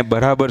 ત્યારે એને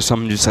બરાબર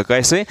સમજી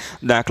શકાય છે.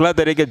 દાખલા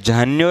તરીકે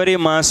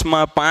જાન્યુઆરી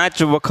માસમાં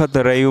 5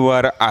 વખત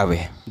રવિવાર આવે.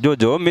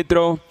 જોજો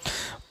મિત્રો,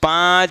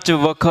 5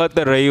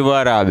 વખત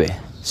રવિવાર આવે.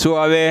 શું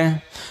આવે?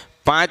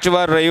 5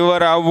 વાર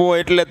રવિવાર આવવો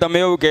એટલે તમે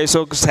એવું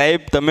કહેશો કે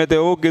સાહેબ તમે તો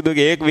એવું કીધું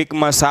કે 1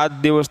 વીકમાં 7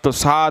 દિવસ, તો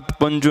 7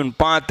 પંચું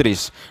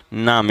 35.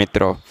 ના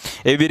મિત્રો,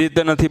 એવી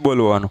રીતે નથી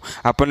બોલવાનું.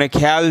 આપણને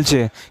ખ્યાલ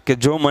છે કે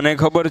જો મને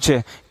ખબર છે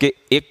કે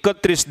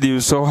 31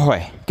 દિવસો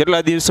હોય.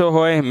 કેટલા દિવસો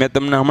હોય? મેં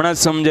તમને હમણાં જ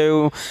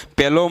સમજાવ્યું.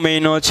 પહેલો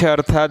મહિનો છે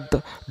અર્થાત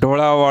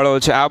ઢોળાવાળો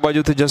છે, આ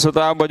બાજુથી જશો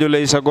તો આ બાજુ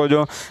લઈ શકો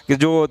છો કે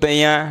જુઓ તો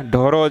અહીંયા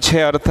ઢોરો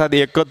છે અર્થાત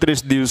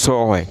 31 દિવસો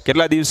હોય.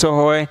 કેટલા દિવસો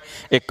હોય?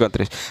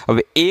 31.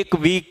 હવે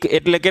 1 વીક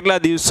એટલે કેટલા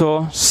દિવસો?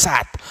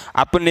 7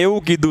 આપણને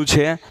એવું કીધું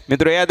છે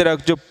મિત્રો, યાદ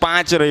રાખજો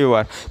 5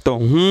 રવિવાર. તો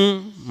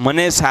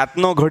મને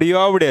 7નો ઘડિયો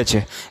આવડે છે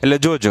એટલે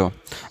જોજો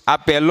આ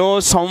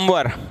પહેલો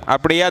સોમવાર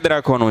આપણે યાદ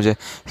રાખવાનું છે.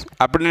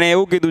 આપણને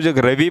એવું કીધું છે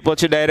કે રવિ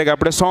પછી ડાયરેક્ટ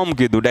આપણે સોમ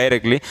કીધું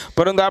ડાયરેક્ટલી,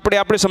 પરંતુ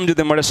આપણે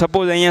સમજૂતી મળે.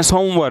 સપોઝ અહીંયા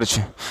સોમવાર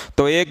છે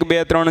તો 1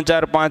 2 3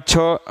 4 5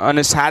 6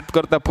 અને 7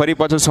 કરતાં ફરી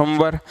પાછો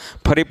સોમવાર,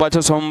 ફરી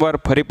પાછો સોમવાર,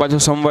 ફરી પાછો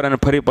સોમવાર અને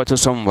ફરી પાછો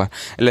સોમવાર.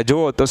 એટલે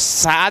જુઓ તો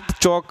 7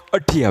 ચોક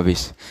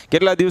 28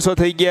 કેટલા દિવસો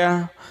થઈ ગયા?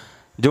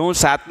 જો હું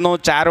 7નો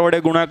 4 વડે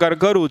ગુણાકાર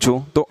કરું છું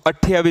તો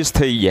 28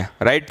 થઈ ગયા.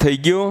 રાઈટ થઈ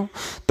ગયું.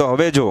 તો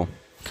હવે જો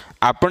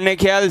આપણને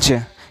ખ્યાલ છે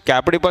કે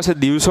આપણી પાસે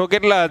દિવસો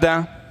કેટલા હતા?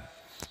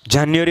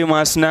 જાન્યુઆરી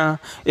માસના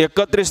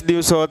 31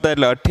 દિવસો હતા.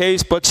 એટલે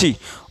 28 પછી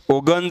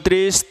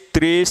 29,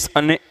 30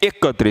 અને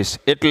 31.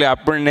 એટલે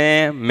આપણને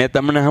મેં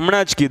તમને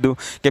હમણાં જ કીધું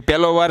કે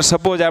પહેલો વાર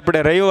સપોઝ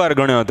આપણે રવિવાર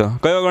ગણ્યો હતો.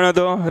 કયો ગણ્યો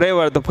હતો?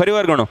 રવિવાર. તો ફરી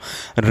વાર ગણો,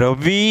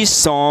 રવિ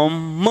સોમ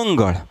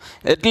મંગળ.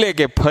 એટલે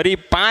કે ફરી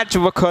 5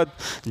 વખત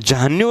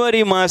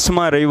જાન્યુઆરી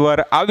માસમાં રવિવાર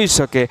આવી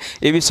શકે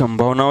એવી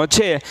સંભાવનાઓ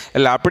છે.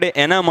 એટલે આપણે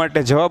એના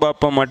માટે જવાબ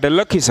આપવા માટે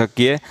લખી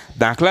શકીએ.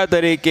 દાખલા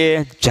તરીકે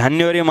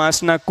જાન્યુઆરી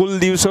માસના કુલ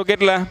દિવસો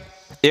કેટલા?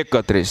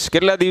 31.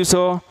 કેટલા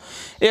દિવસો?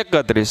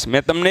 31.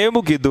 મેં તમને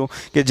એવું કીધું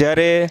કે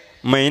જ્યારે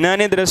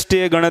મહિનાની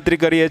દ્રષ્ટિએ ગણતરી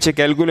કરીએ છીએ,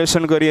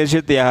 કેલ્ક્યુલેશન કરીએ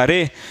છીએ, ત્યારે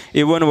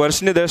ઇવન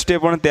વર્ષની દ્રષ્ટિએ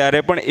પણ ત્યારે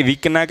પણ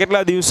વીકના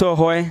કેટલા દિવસો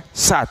હોય?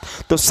 7.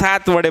 તો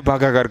 7 વડે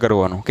ભાગાકાર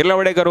કરવાનો. કેટલા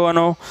વડે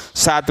કરવાનો?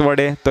 7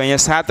 વડે. તો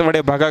અહીંયા 7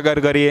 વડે ભાગાકાર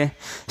કરીએ.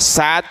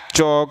 7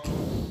 ચોક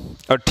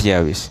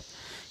 28.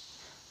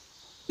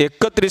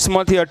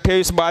 31માંથી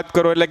 28 બાદ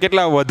કરો એટલે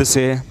કેટલા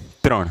વધશે?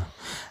 3.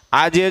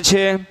 આ જે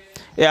છે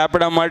એ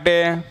આપણા માટે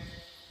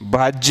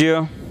ભાજ્ય,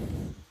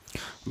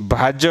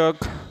 ભાજક,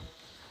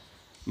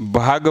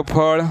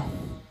 ભાગફળ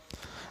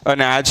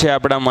અને આ છે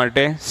આપણા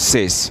માટે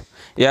શેષ.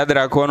 યાદ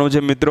રાખવાનું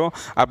છે મિત્રો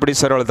આપણી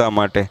સરળતા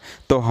માટે.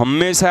 તો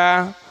હંમેશા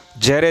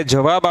જ્યારે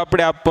જવાબ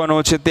આપણે આપવાનો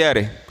છે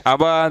ત્યારે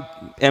આવા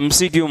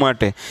MCQ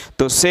માટે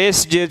તો શેષ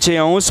જે છે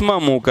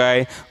અંશમાં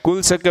મુકાય. કુલ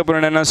શક્ય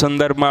પરિણામના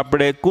સંદર્ભમાં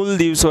આપણે કુલ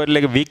દિવસો એટલે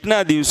કે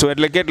વીકના દિવસો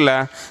એટલે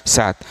કેટલા?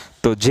 7.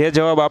 તો જે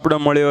જવાબ આપણો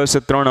મળ્યો હશે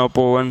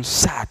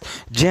 3/7,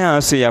 જ્યાં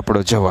હશે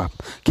આપણો જવાબ.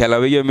 ખ્યાલ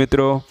આવી ગયો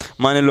મિત્રો?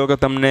 માની લો કે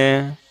તમને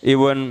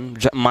ઇવન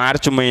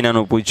માર્ચ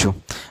મહિનાનું પૂછ્યું,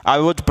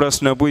 આવો જ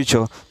પ્રશ્ન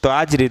પૂછ્યો, તો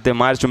આ જ રીતે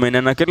માર્ચ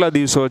મહિનાના કેટલા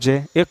દિવસો છે?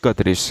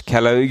 31.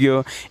 ખ્યાલ આવી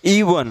ગયો?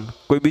 ઇવન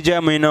કોઈ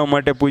બીજા મહિનાઓ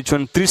માટે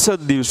પૂછ્યું 30 જ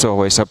દિવસો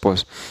હોય,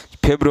 સપોઝ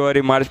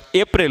ફેબ્રુઆરી, માર્ચ,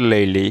 એપ્રિલ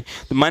લઈ લઈ.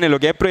 માની લો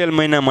કે એપ્રિલ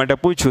મહિના માટે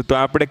પૂછ્યું તો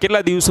આપણે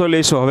કેટલા દિવસો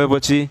લઈશું હવે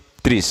પછી?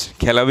 30.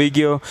 ખ્યાલ આવી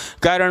ગયો?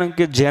 કારણ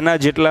કે જેના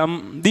જેટલા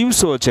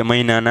દિવસો છે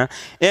મહિનાના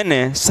એને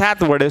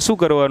 7 વડે શું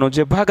કરવાનું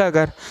છે?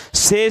 ભાગાકાર.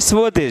 શેષ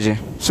વધે છે.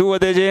 શું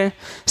વધે છે?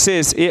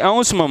 શેષ એ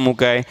અંશમાં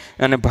મુકાય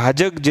અને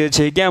ભાજક જે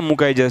છે ક્યાં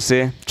મુકાઈ જશે?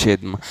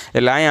 છેદમાં.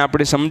 એટલે અહીંયા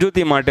આપણે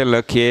સમજૂતી માટે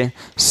લખીએ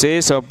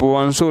શેષ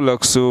અપવાન શું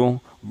લખશું?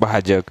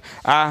 ભાજક.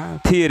 આ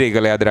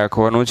થિયરિકલ યાદ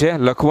રાખવાનું છે,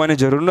 લખવાની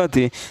જરૂર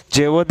નથી.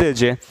 જે વધે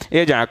છે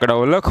એ જ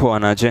આંકડાઓ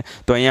લખવાના છે.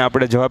 તો અહીંયા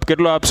આપણે જવાબ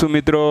કેટલો આપશું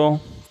મિત્રો?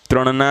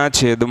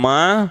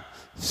 3/7.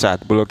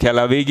 બોલો, ખ્યાલ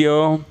આવી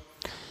ગયો?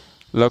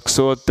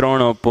 લખશો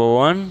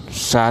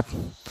 3/7.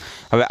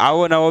 હવે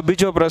આવો નવો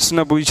બીજો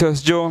પ્રશ્ન પૂછ્યો.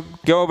 જો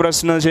કેવો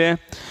પ્રશ્ન છે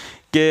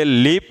કે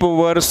લીપ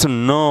વર્ષ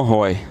ન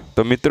હોય.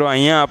 તો મિત્રો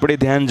અહીંયા આપણે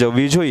ધ્યાન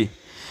જવું જોઈએ.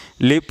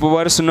 લીપ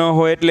વર્ષ ન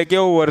હોય એટલે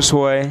કેવું વર્ષ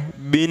હોય?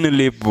 બિન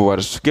લીપ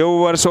વર્ષ. કેવું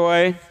વર્ષ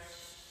હોય?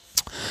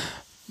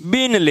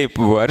 બિન લીપ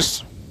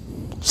વર્ષ.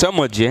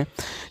 સમજીએ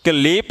કે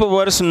લીપ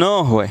વર્ષ ન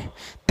હોય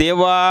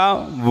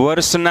તેવા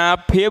વર્ષના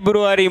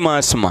ફેબ્રુઆરી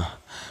માસમાં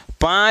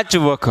 5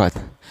 વખત,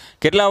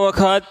 કેટલા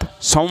વખત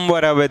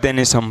સોમવાર આવે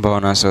તેની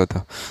સંભાવના શોધો.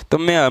 તો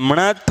મેં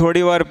હમણાં જ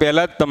થોડી વાર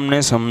પહેલાં જ તમને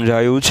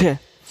સમજાયું છે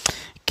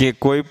કે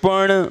કોઈ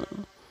પણ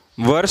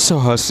વર્ષ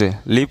હશે,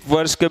 લીપ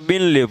વર્ષ કે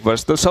બિન લીપ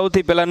વર્ષ, તો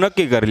સૌથી પહેલાં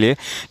નક્કી કરી લઈએ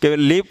કે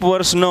લીપ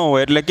વર્ષ ન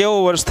હોય એટલે કેવો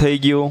વર્ષ થઈ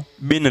ગયું?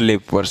 બિન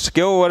લીપ વર્ષ.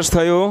 કેવો વર્ષ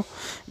થયું?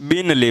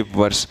 બિન લીપ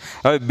વર્ષ.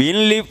 હવે બિન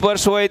લીપ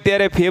વર્ષ હોય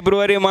ત્યારે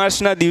ફેબ્રુઆરી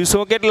માસના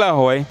દિવસો કેટલા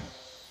હોય?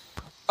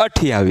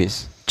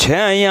 28 છે.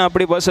 અહીંયા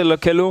આપણી પાસે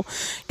લખેલું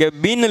કે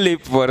બિન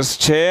લીપ વર્ષ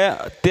છે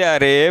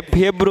ત્યારે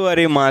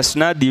ફેબ્રુઆરી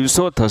માસના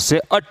દિવસો થશે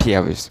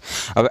 28.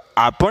 હવે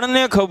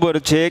આપણને ખબર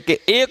છે કે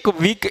એક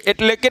વીક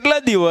એટલે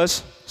કેટલા દિવસ?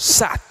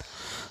 7.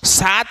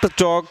 7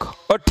 ચોક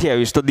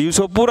 28. તો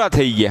દિવસો પૂરા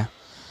થઈ ગયા.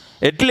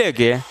 એટલે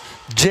કે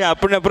જે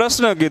આપણે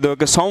પ્રશ્ન કીધો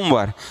કે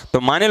સોમવાર, તો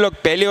માની લો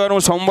પહેલી વાર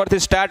હું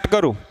સોમવારથી સ્ટાર્ટ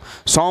કરું.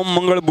 સોમ,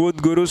 મંગળ, બુધ,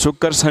 ગુરુ,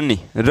 શુક્ર, શનિ,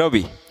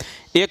 રવિ.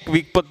 એક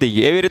વીક પતી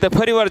ગઈ. એવી રીતે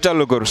ફરી વાર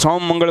ચાલુ કરું.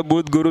 સોમ, મંગળ,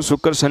 બુધ, ગુરુ,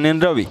 શુક્ર, શનિ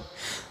અને રવિ.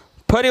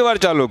 ફરી વાર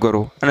ચાલુ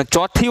કરું અને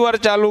ચોથી વાર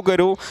ચાલુ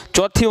કર્યું.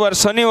 ચોથી વાર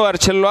શનિવાર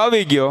છેલ્લો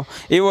આવી ગયો.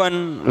 ઇવન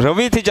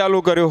રવિથી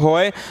ચાલુ કર્યું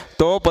હોય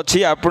તો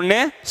પછી આપણને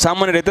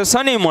સામાન્ય રીતે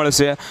શનિ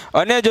મળશે.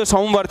 અને જો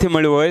સોમવારથી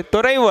મળ્યું હોય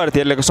તો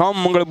રવિવારથી. એટલે કે સોમ,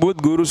 મંગળ,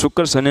 બુધ, ગુરુ,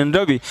 શુક્ર, શનિ અને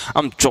રવિ.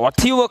 આમ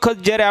ચોથી વખત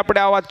જ્યારે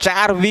આપણે આવા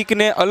 4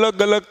 વીકને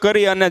અલગ અલગ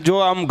કરી અને જો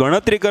આમ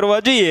ગણતરી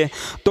કરવા જઈએ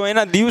તો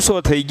એના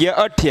દિવસો થઈ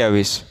ગયા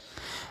 28.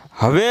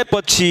 હવે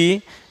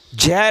પછી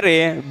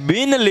જ્યારે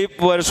બિન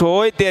લીપ વર્ષ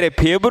હોય ત્યારે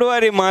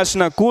ફેબ્રુઆરી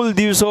માસના કુલ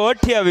દિવસો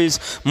 28,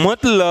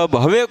 મતલબ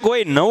હવે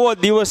કોઈ નવો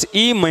દિવસ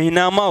એ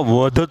મહિનામાં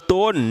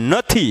વધતો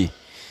નથી.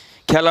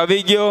 ખ્યાલ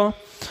આવી ગયો?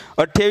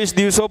 28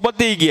 દિવસો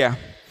પતી ગયા.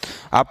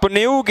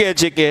 આપણને એવું કહે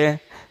છે કે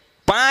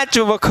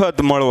 5 વખત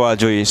મળવા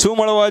જોઈએ. શું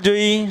મળવા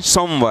જોઈએ?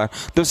 સોમવાર.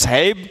 તો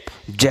સાહેબ,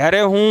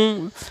 જ્યારે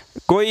હું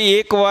કોઈ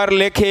એક વાર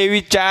લેખે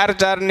એવી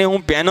 4-4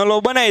 હું પેનલો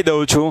બનાવી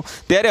દઉં છું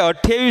ત્યારે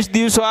 28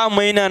 દિવસો આ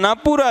મહિનાના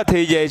પૂરા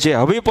થઈ જાય છે.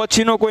 હવે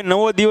પછીનો કોઈ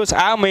નવો દિવસ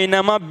આ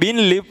મહિનામાં બિન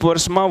લીપ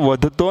વર્ષમાં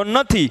વધતો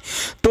નથી.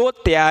 તો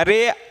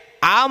ત્યારે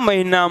આ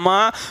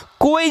મહિનામાં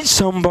કોઈ જ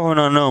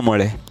સંભાવના ન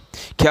મળે.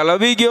 ખ્યાલ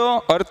આવી ગયો?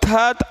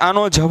 અર્થાત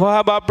આનો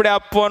જવાબ આપણે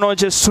આપવાનો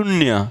છે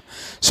શૂન્ય.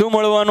 શું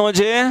મળવાનો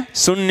છે?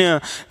 શૂન્ય.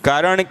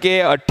 કારણ કે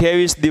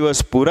 28 દિવસ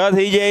પૂરા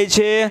થઈ જાય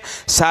છે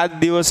 7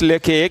 દિવસ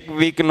લેખે એક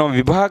વીકનો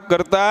વિભાગ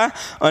કરતા,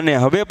 અને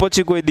હવે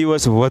પછી કોઈ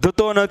દિવસ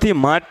વધતો નથી.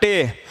 માટે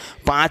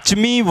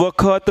 5મી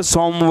વખત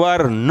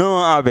સોમવાર ન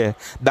આવે.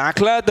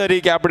 દાખલા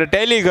તરીકે આપણે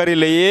ટેલી કરી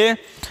લઈએ.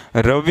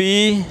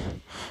 રવિ,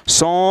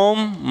 સોમ,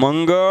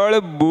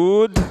 મંગળ,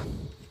 બુધ,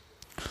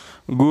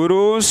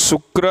 ગુરુ,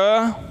 શુક્ર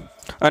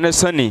અને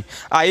શનિ.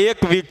 આ એક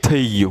વીક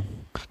થઈ ગયું.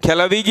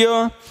 ખ્યાલ આવી ગયો?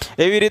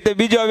 એવી રીતે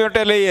બીજો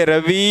વેટે લઈએ.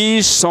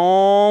 રવિ,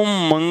 સોમ,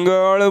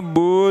 મંગળ,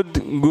 બુધ,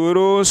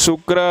 ગુરુ,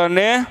 શુક્ર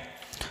અને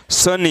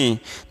શનિ.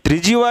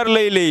 ત્રીજી વાર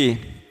લઈ લઈએ.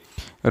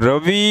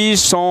 રવિ,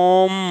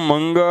 સોમ,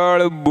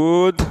 મંગળ,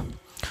 બુધ,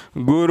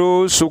 ગુરુ,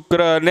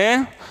 શુક્ર અને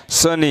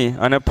શનિ.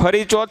 અને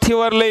ફરી ચોથી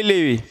વાર લઈ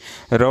લેવી.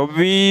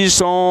 રવિ,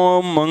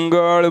 સોમ,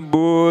 મંગળ,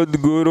 બુધ,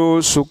 ગુરુ,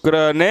 શુક્ર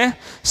અને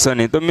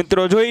શનિ. તો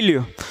મિત્રો જોઈ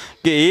લ્યો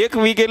કે એક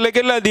વીક એટલે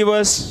કેટલા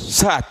દિવસ?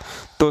 7.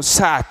 તો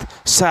 7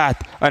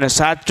 7 અને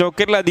 7 ચોક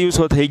કેટલા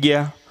દિવસો થઈ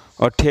ગયા?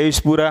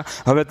 28 પૂરા.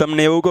 હવે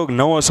તમને એવું કહું કે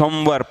નવો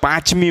સોમવાર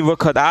 5મી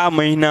વખત આ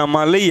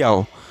મહિનામાં લઈ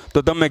આવો,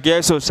 તો તમે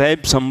કહેશો સાહેબ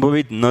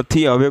સંભવિત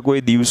નથી, હવે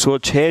કોઈ દિવસો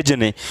છે જ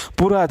નહીં,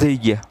 પૂરા થઈ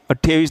ગયા.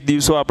 28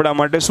 દિવસો આપણા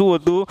માટે શું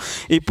હતું?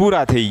 એ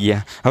પૂરા થઈ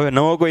ગયા. હવે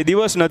નવો કોઈ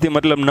દિવસ નથી,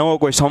 મતલબ નવો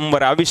કોઈ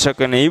સોમવાર આવી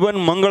શકે નહીં. ઇવન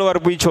મંગળવાર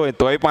પૂછ્યો હોય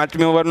તોય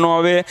 5મી વાર નો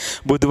આવે,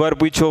 બુધવાર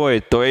પૂછ્યો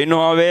હોય તોય ન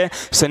આવે,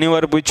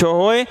 શનિવાર પૂછ્યો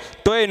હોય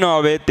તોય ન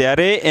આવે.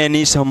 ત્યારે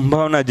એની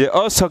સંભાવના, જે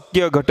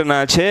અશક્ય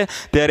ઘટના છે,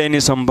 ત્યારે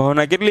એની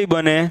સંભાવના કેટલી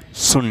બને?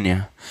 શૂન્ય.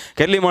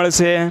 કેટલી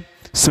મળશે?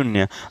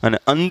 શૂન્ય. અને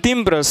અંતિમ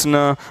પ્રશ્ન,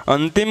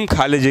 અંતિમ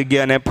ખાલી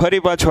જગ્યાને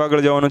ફરી પાછું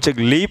આગળ જવાનું છે.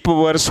 લીપ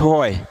વર્ષ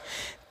હોય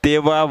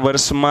તેવા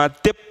વર્ષમાં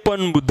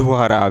 53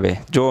 બુધવાર આવે.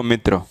 જો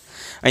મિત્રો,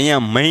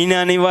 અહીંયા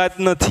મહિનાની વાત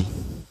નથી,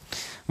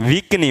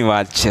 વીકની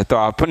વાત છે. તો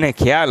આપણને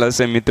ખ્યાલ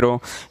હશે મિત્રો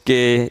કે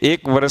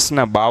એક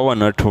વર્ષના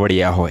 52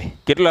 અઠવાડિયા હોય.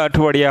 કેટલા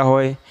અઠવાડિયા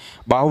હોય?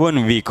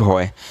 52 વીક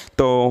હોય.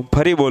 તો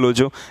ફરી બોલું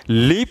છું,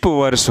 લીપ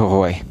વર્ષ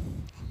હોય.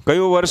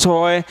 કયું વર્ષ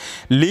હોય?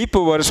 લીપ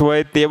વર્ષ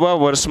હોય તેવા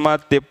વર્ષમાં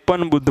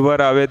 53 બુધવાર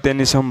આવે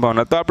તેની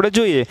સંભાવના. તો આપણે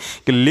જોઈએ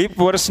કે લીપ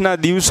વર્ષના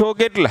દિવસો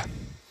કેટલા?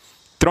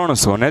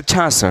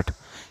 366.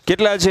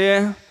 કેટલા છે?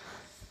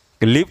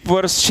 લીપ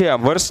વર્ષ છે. આ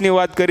વર્ષની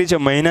વાત કરી છે,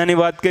 મહિનાની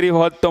વાત કરી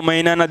હોત તો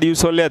મહિનાના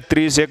દિવસો લે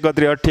 30,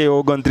 31, 28,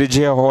 29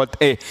 જે હોત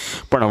એ.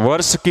 પણ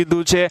વર્ષ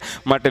કીધું છે,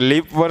 માટે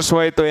લીપ વર્ષ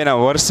હોય તો એના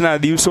વર્ષના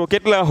દિવસો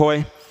કેટલા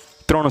હોય?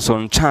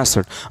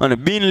 366. અને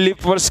બિન લીપ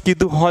વર્ષ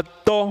કીધું હોત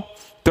તો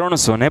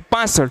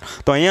 365.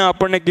 તો અહીંયા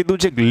આપણને કીધું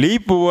છે કે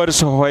લીપ વર્ષ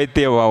હોય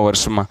તેવા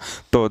વર્ષમાં,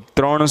 તો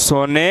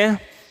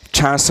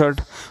 366.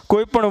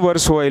 કોઈ પણ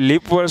વર્ષ હોય,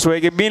 લીપ વર્ષ હોય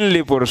કે બિન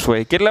લીપ વર્ષ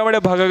હોય, કેટલા વડે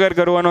ભાગાકાર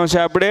કરવાનો છે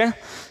આપણે?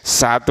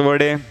 7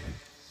 વડે.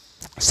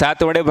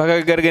 7 વડે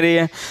ભાગાકાર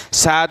કરીએ.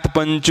 7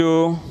 પંચુ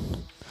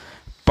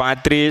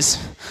 35,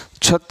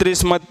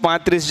 36 માં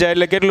 35 જાય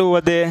એટલે કેટલું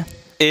વધે?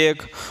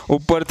 1.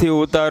 ઉપરથી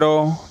ઉતારો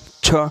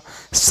 6.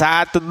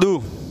 7 દુ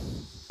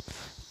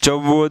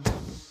 14.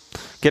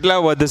 કેટલા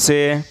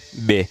વધશે?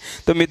 2.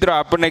 તો મિત્રો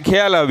આપણને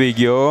ખ્યાલ આવી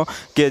ગયો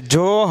કે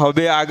જો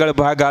હવે આગળ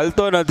ભાગ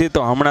હાલતો નથી,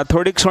 તો હમણાં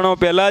થોડીક ક્ષણો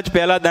પહેલાં જ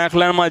પહેલા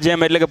દાખલામાં જેમ,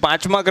 એટલે કે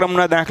 5મા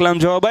ક્રમના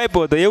દાખલામાં જવાબ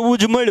આપ્યો તો એવું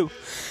જ મળ્યું.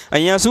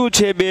 અહીંયા શું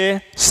છે? 2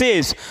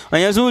 શેષ.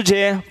 અહીંયા શું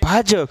છે?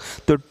 ભાજક.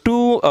 તો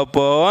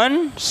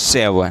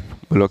 2/7.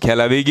 બોલો,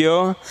 ખ્યાલ આવી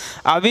ગયો?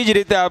 આવી જ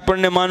રીતે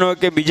આપણને માનો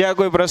કે બીજા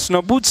કોઈ પ્રશ્ન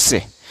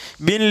પૂછશે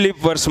બિન લીપ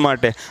વર્ષ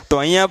માટે, તો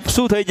અહીંયા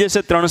શું થઈ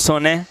જશે?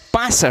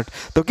 365.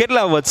 તો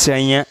કેટલા વધશે?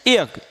 અહીંયા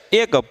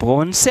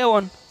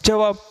 1/7.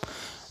 જવાબ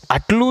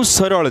આટલું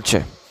સરળ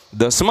છે.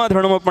 10મા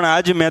ધોરણમાં પણ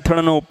આ જ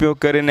મેથડનો ઉપયોગ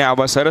કરીને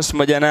આવા સરસ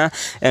મજાના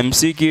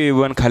MCQ,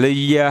 ઇવન ખાલી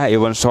જગ્યા,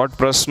 ઇવન શોર્ટ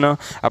પ્રશ્ન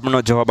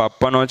આપણો જવાબ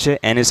આપવાનો છે.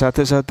 એની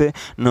સાથે સાથે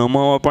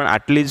 9માં પણ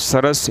આટલી જ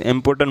સરસ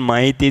ઇમ્પોર્ટન્ટ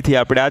માહિતીથી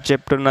આપણે આ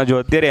ચેપ્ટરના જો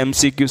અત્યારે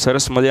MCQ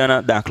સરસ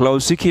મજાના દાખલાઓ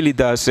શીખી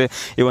લીધા હશે,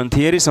 ઇવન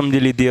થિયરી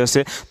સમજી લીધી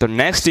હશે, તો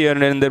નેક્સ્ટ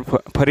યરની અંદર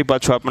ફરી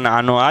પાછું આપણને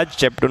આ જ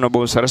ચેપ્ટરનો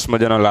બહુ સરસ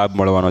મજાનો લાભ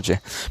મળવાનો છે.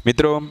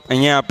 મિત્રો,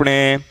 અહીંયા આપણે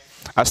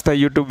આસ્થા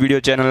યુટ્યુબ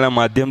વિડીયો ચેનલના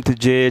માધ્યમથી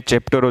જે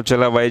ચેપ્ટરો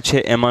ચલાવાય છે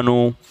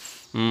એમાંનું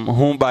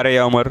હું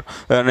બારૈયા અમર,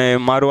 અને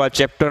મારું આ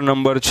ચેપ્ટર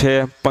નંબર છે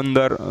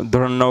 15,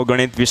 ધોરણ 9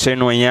 ગણિત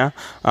વિષયનું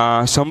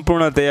અહીંયા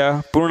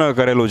સંપૂર્ણતયા પૂર્ણ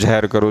કરેલું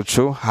જાહેર કરું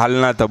છું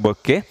હાલના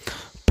તબક્કે.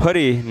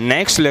 ફરી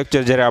નેક્સ્ટ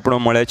લેક્ચર જ્યારે આપણો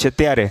મળે છે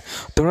ત્યારે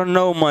ધોરણ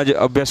 9માં જ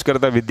અભ્યાસ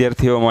કરતા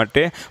વિદ્યાર્થીઓ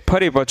માટે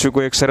ફરી પાછું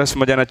કોઈ એક સરસ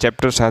મજાના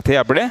ચેપ્ટર સાથે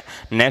આપણે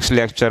નેક્સ્ટ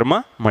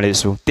લેક્ચરમાં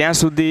મળીશું. ત્યાં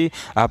સુધી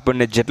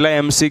આપણને જેટલા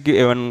MCQ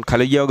એવન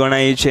ખાલી જગ્યાઓ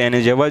ગણાય છે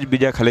એને જેવા જ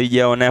બીજા ખાલી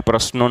જગ્યાઓના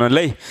પ્રશ્નોને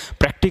લઈ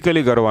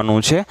પ્રેક્ટિકલી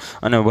કરવાનું છે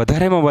અને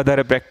વધારેમાં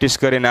વધારે પ્રેક્ટિસ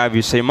કરીને આ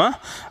વિષયમાં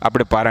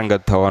આપણે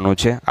પારંગત થવાનું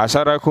છે.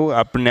 આશા રાખું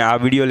આપણને આ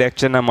વિડીયો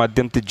લેક્ચરના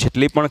માધ્યમથી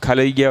જેટલી પણ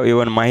ખાલી જગ્યાઓ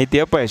એવન માહિતી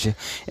અપાય છે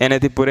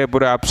એનાથી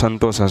પૂરેપૂરા આપ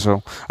સંતોષ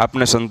હશો,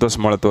 આપને સંતોષ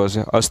મળતો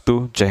હશે.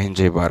 અસ્તુ. જય હિન્દ,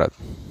 જય ભારત.